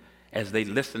people as they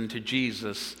listened to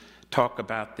Jesus talk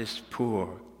about this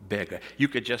poor beggar. You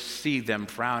could just see them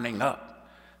frowning up,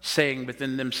 saying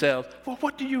within themselves, well,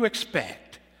 what do you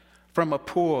expect from a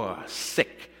poor,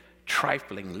 sick,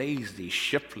 trifling, lazy,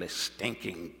 shiftless,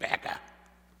 stinking beggar?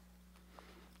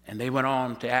 And they went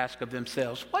on to ask of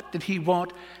themselves, what did he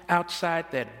want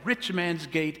outside that rich man's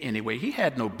gate anyway? He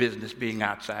had no business being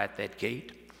outside that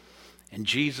gate. And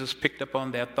Jesus picked up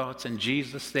on their thoughts, and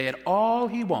Jesus said all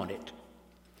he wanted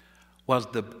was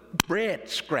the bread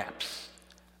scraps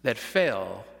that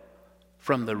fell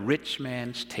from the rich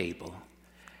man's table.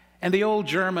 And the old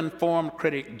German form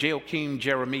critic Joachim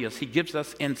Jeremias, he gives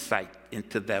us insight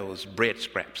into those bread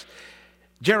scraps.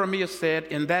 Jeremias said,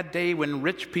 in that day when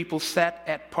rich people sat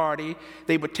at party,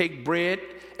 they would take bread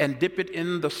and dip it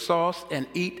in the sauce and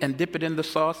eat, and dip it in the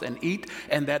sauce and eat,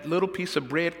 and that little piece of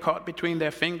bread caught between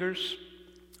their fingers,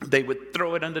 they would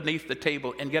throw it underneath the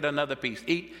table and get another piece.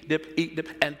 Eat,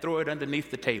 dip, and throw it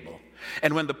underneath the table.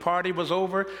 And when the party was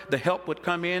over, the help would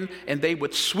come in, and they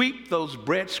would sweep those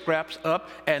bread scraps up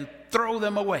and throw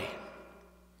them away.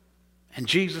 And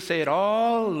Jesus said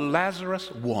all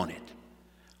Lazarus wanted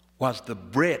was the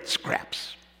bread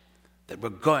scraps that were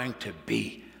going to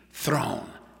be thrown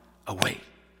away.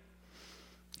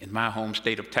 In my home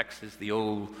state of Texas, the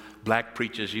old black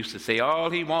preachers used to say all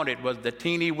he wanted was the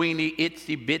teeny weeny,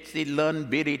 itsy bitsy, lun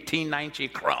bitty,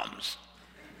 teenincy crumbs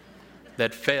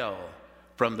that fell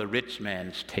from the rich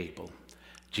man's table.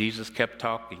 Jesus kept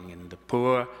talking, and the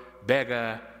poor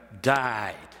beggar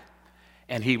died,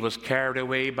 and he was carried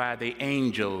away by the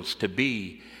angels to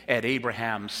be at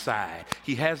Abraham's side.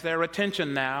 He has their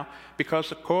attention now,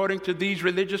 because according to these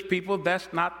religious people,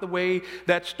 that's not the way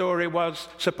that story was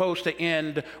supposed to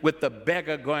end, with the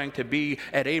beggar going to be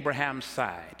at Abraham's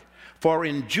side. For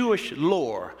in Jewish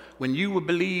lore, when you were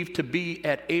believed to be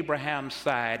at Abraham's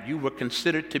side, you were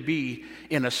considered to be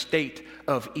in a state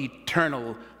of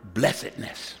eternal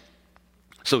blessedness.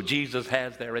 So Jesus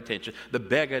has their attention. The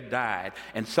beggar died,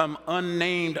 and some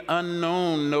unnamed,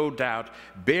 unknown, no doubt,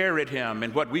 buried him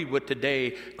in what we would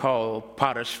today call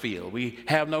Potter's Field. We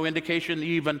have no indication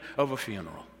even of a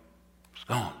funeral. It's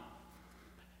gone.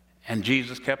 And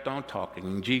Jesus kept on talking.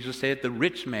 And Jesus said, the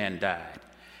rich man died.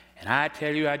 And I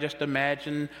tell you, I just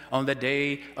imagine on the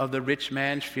day of the rich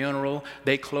man's funeral,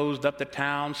 they closed up the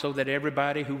town so that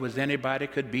everybody who was anybody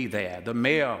could be there. The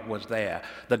mayor was there.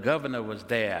 The governor was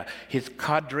there. His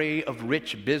cadre of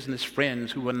rich business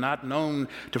friends who were not known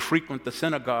to frequent the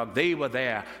synagogue, they were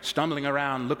there, stumbling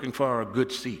around looking for a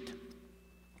good seat.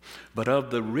 But of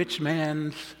the rich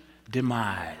man's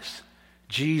demise,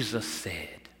 Jesus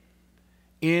said,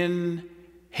 in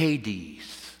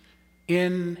Hades,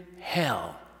 in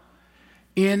hell,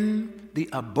 in the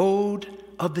abode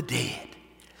of the dead,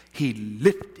 he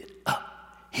lifted up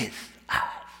his eyes.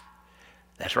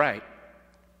 That's right.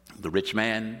 The rich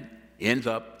man ends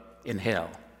up in hell.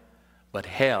 But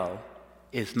hell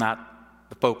is not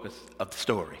the focus of the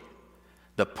story.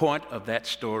 The point of that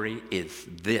story is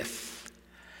this: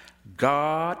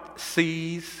 God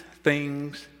sees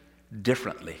things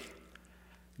differently.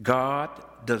 God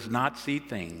does not see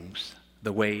things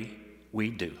the way we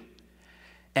do.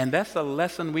 And that's a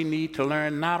lesson we need to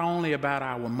learn not only about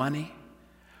our money,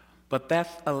 but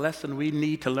that's a lesson we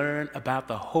need to learn about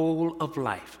the whole of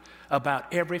life,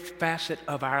 about every facet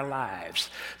of our lives,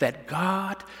 that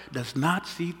God does not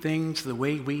see things the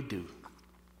way we do.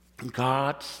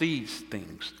 God sees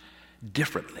things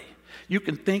differently. You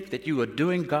can think that you are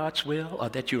doing God's will or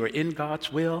that you are in God's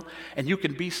will, and you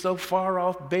can be so far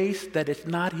off base that it's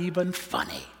not even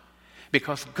funny,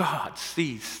 because God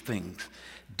sees things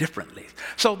differently.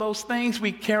 So those things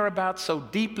we care about so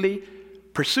deeply,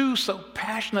 pursue so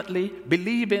passionately,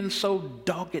 believe in so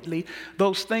doggedly,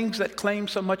 those things that claim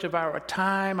so much of our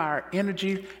time, our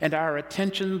energy, and our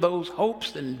attention, those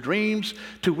hopes and dreams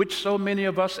to which so many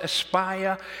of us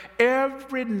aspire,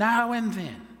 every now and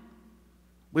then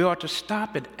we ought to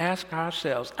stop and ask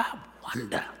ourselves, I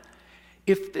wonder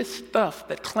if this stuff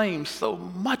that claims so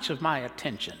much of my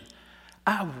attention,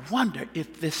 I wonder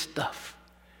if this stuff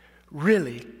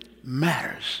really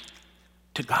matters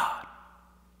to God.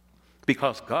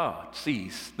 Because God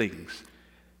sees things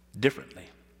differently.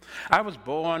 I was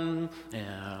born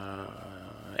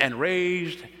and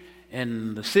raised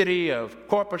in the city of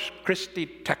Corpus Christi,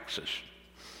 Texas,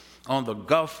 on the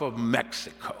Gulf of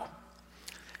Mexico.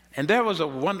 And there was a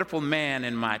wonderful man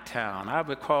in my town. I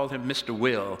would call him Mr.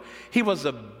 Will. He was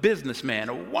a businessman,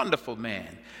 a wonderful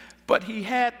man. But he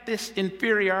had this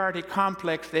inferiority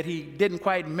complex that he didn't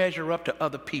quite measure up to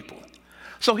other people.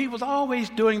 So he was always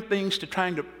doing things to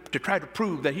try to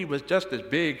prove that he was just as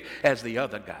big as the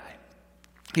other guy.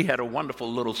 He had a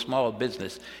wonderful little small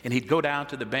business, and he'd go down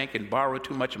to the bank and borrow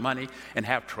too much money and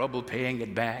have trouble paying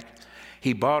it back.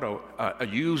 He bought a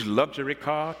used luxury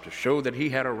car to show that he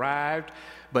had arrived,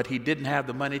 but he didn't have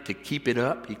the money to keep it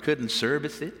up. He couldn't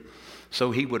service it.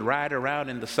 So he would ride around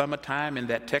in the summertime in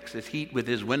that Texas heat with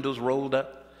his windows rolled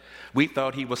up. We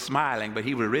thought he was smiling, but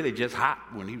he was really just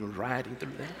hot when he was riding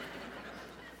through there.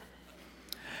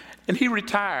 And he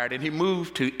retired and he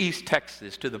moved to East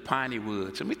Texas, to the Piney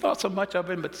Woods. And we thought so much of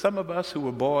him, but some of us who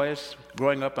were boys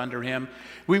growing up under him,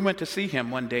 we went to see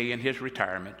him one day in his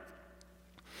retirement.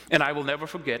 And I will never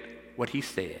forget what he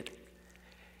said.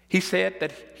 He said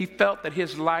that he felt that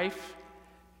his life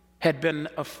had been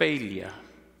a failure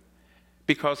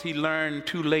because he learned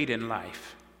too late in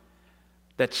life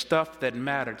that stuff that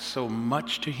mattered so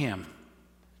much to him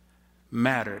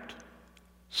mattered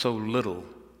so little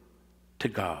to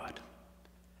God.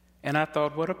 And I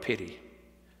thought, what a pity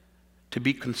to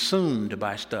be consumed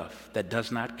by stuff that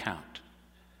does not count,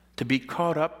 to be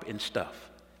caught up in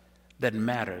stuff that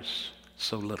matters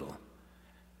so little.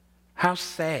 How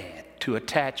sad to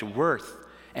attach worth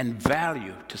and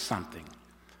value to something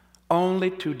only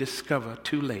to discover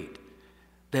too late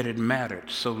that it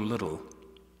mattered so little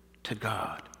to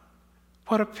God.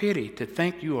 What a pity to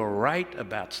think you are right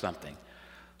about something,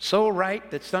 so right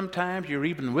that sometimes you're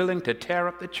even willing to tear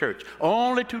up the church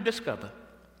only to discover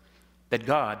that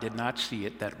God did not see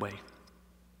it that way.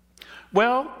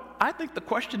 Well, I think the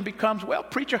question becomes, well,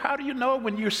 preacher, how do you know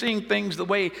when you're seeing things the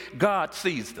way God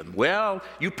sees them? Well,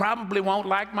 you probably won't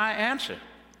like my answer,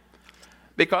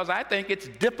 because I think it's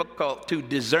difficult to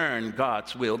discern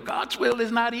God's will. God's will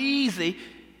is not easy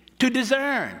to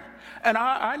discern. And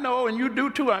I know, and you do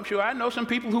too, I'm sure, I know some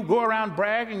people who go around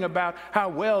bragging about how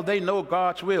well they know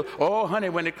God's will. Oh, honey,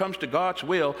 when it comes to God's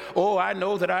will, oh, I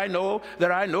know that I know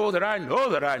that I know that I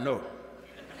know that I know.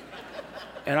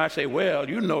 And I say, well,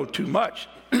 you know too much.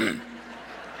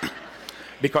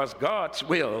 because God's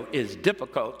will is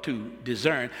difficult to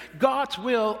discern. God's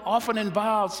will often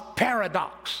involves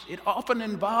paradox. It often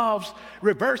involves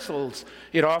reversals.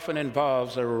 It often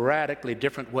involves a radically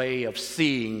different way of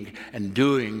seeing and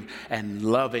doing and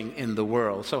loving in the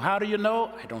world. So how do you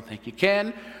know? I don't think you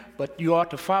can, but you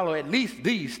ought to follow at least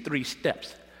these 3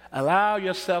 steps. Allow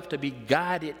yourself to be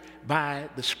guided by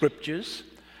the Scriptures.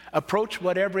 Approach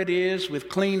whatever it is with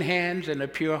clean hands and a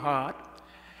pure heart.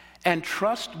 And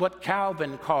trust what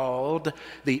Calvin called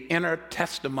the inner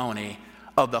testimony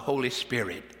of the Holy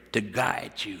Spirit to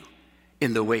guide you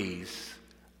in the ways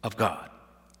of God.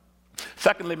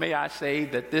 Secondly, may I say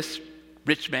that this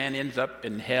rich man ends up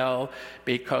in hell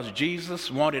because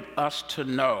Jesus wanted us to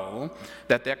know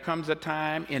that there comes a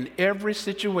time in every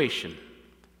situation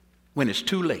when it's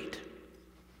too late.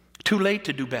 Too late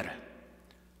to do better.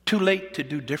 Too late to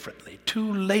do differently.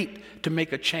 Too late to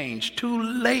make a change. Too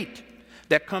late.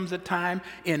 There comes a time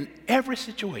in every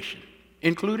situation,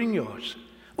 including yours,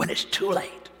 when it's too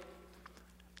late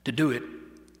to do it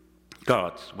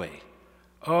God's way.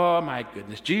 Oh, my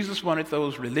goodness. Jesus wanted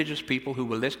those religious people who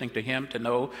were listening to him to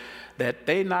know that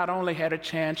they not only had a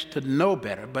chance to know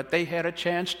better, but they had a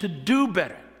chance to do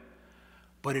better.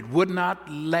 But it would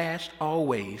not last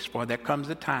always, for there comes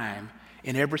a time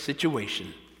in every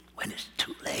situation when it's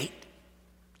too late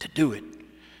to do it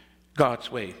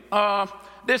God's way.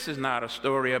 This is not a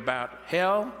story about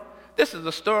hell. This is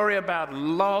a story about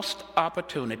lost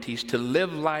opportunities to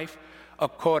live life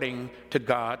according to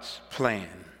God's plan.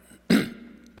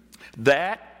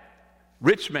 That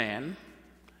rich man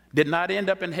did not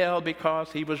end up in hell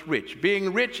because he was rich.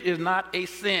 Being rich is not a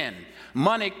sin.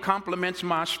 Money complements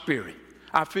my spirit.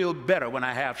 I feel better when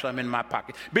I have some in my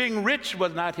pocket. Being rich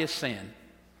was not his sin.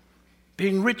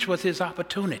 Being rich was his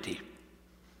opportunity.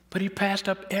 But he passed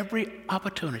up every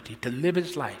opportunity to live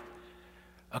his life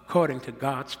according to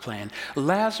God's plan.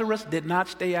 Lazarus did not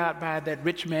stay out by that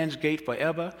rich man's gate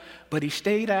forever, but he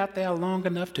stayed out there long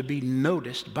enough to be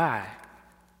noticed by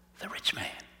the rich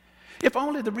man. If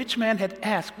only the rich man had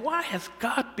asked, why has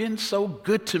God been so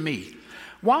good to me?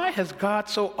 Why has God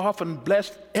so often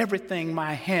blessed everything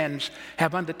my hands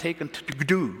have undertaken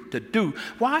to do?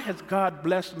 Why has God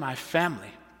blessed my family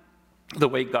the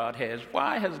way God has?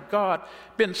 Why has God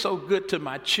been so good to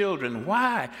my children?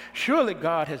 Why? Surely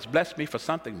God has blessed me for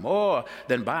something more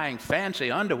than buying fancy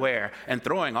underwear and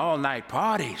throwing all-night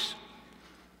parties.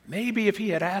 Maybe if he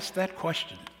had asked that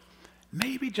question,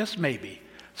 maybe, just maybe,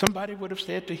 somebody would have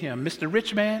said to him, Mr.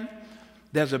 Rich Man,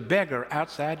 there's a beggar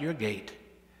outside your gate.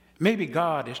 Maybe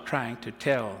God is trying to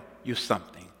tell you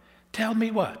something. Tell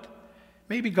me what?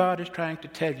 Maybe God is trying to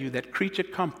tell you that creature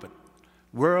comfort,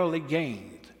 worldly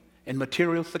gains, and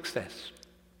material success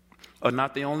are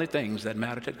not the only things that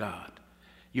matter to God.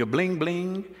 Your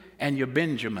bling-bling and your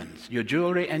Benjamins, your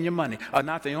jewelry and your money are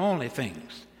not the only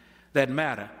things that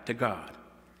matter to God.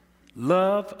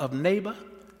 Love of neighbor,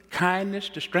 kindness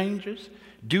to strangers,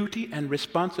 duty and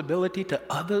responsibility to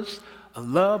others, a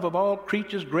love of all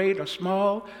creatures, great or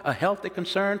small, a healthy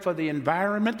concern for the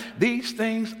environment, these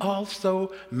things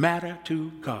also matter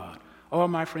to God. Oh,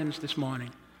 my friends, this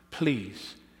morning,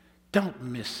 please don't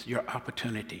miss your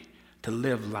opportunity to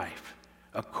live life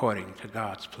according to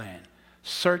God's plan.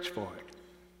 Search for it,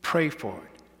 pray for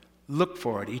it, look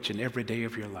for it each and every day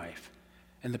of your life.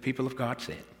 And the people of God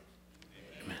said,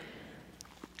 Amen.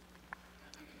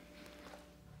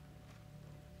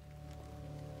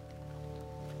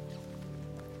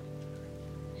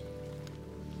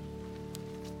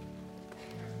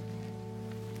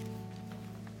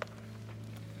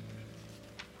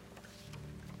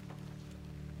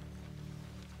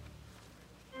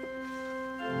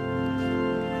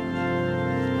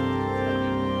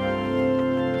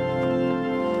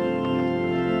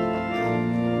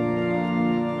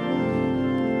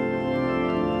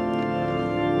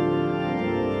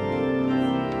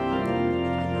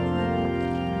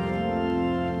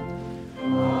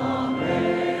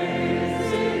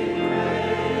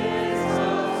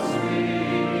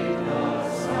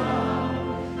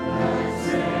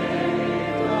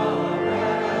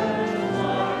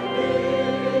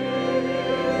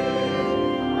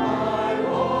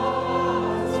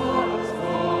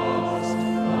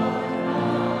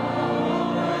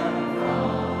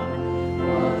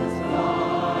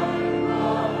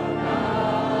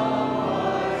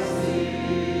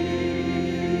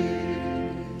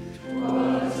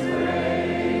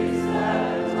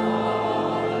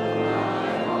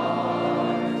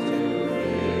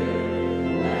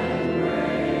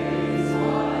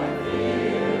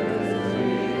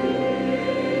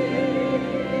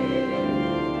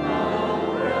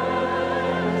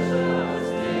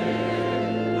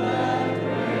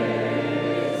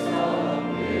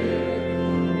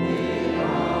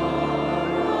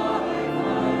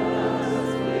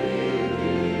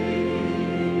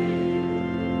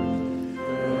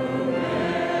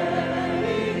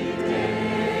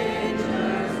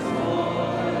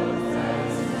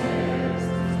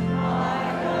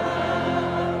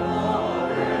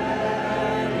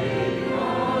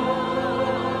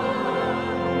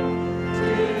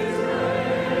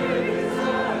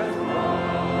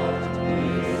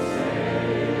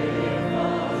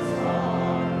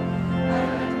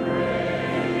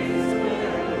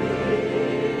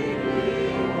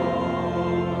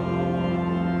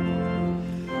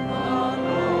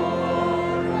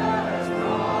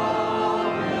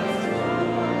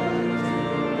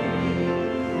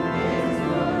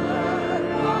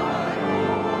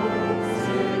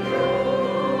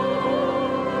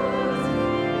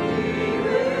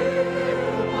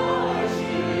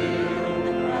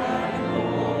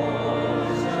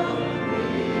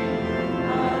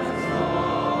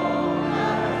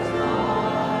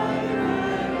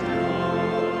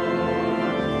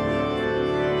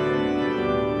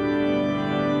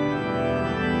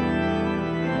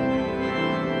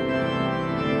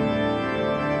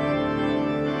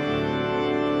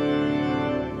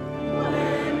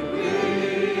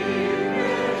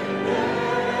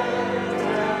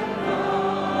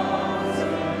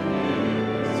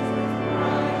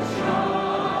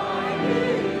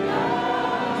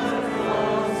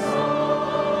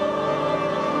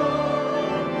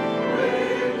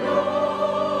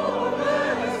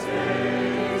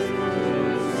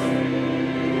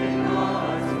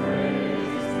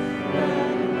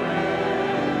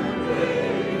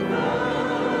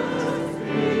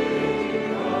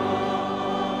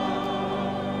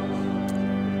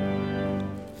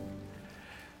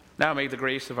 Now may the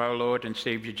grace of our Lord and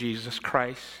Savior Jesus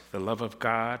Christ, the love of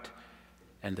God,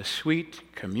 and the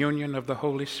sweet communion of the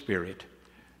Holy Spirit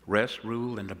rest,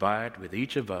 rule, and abide with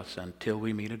each of us until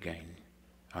we meet again.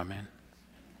 Amen.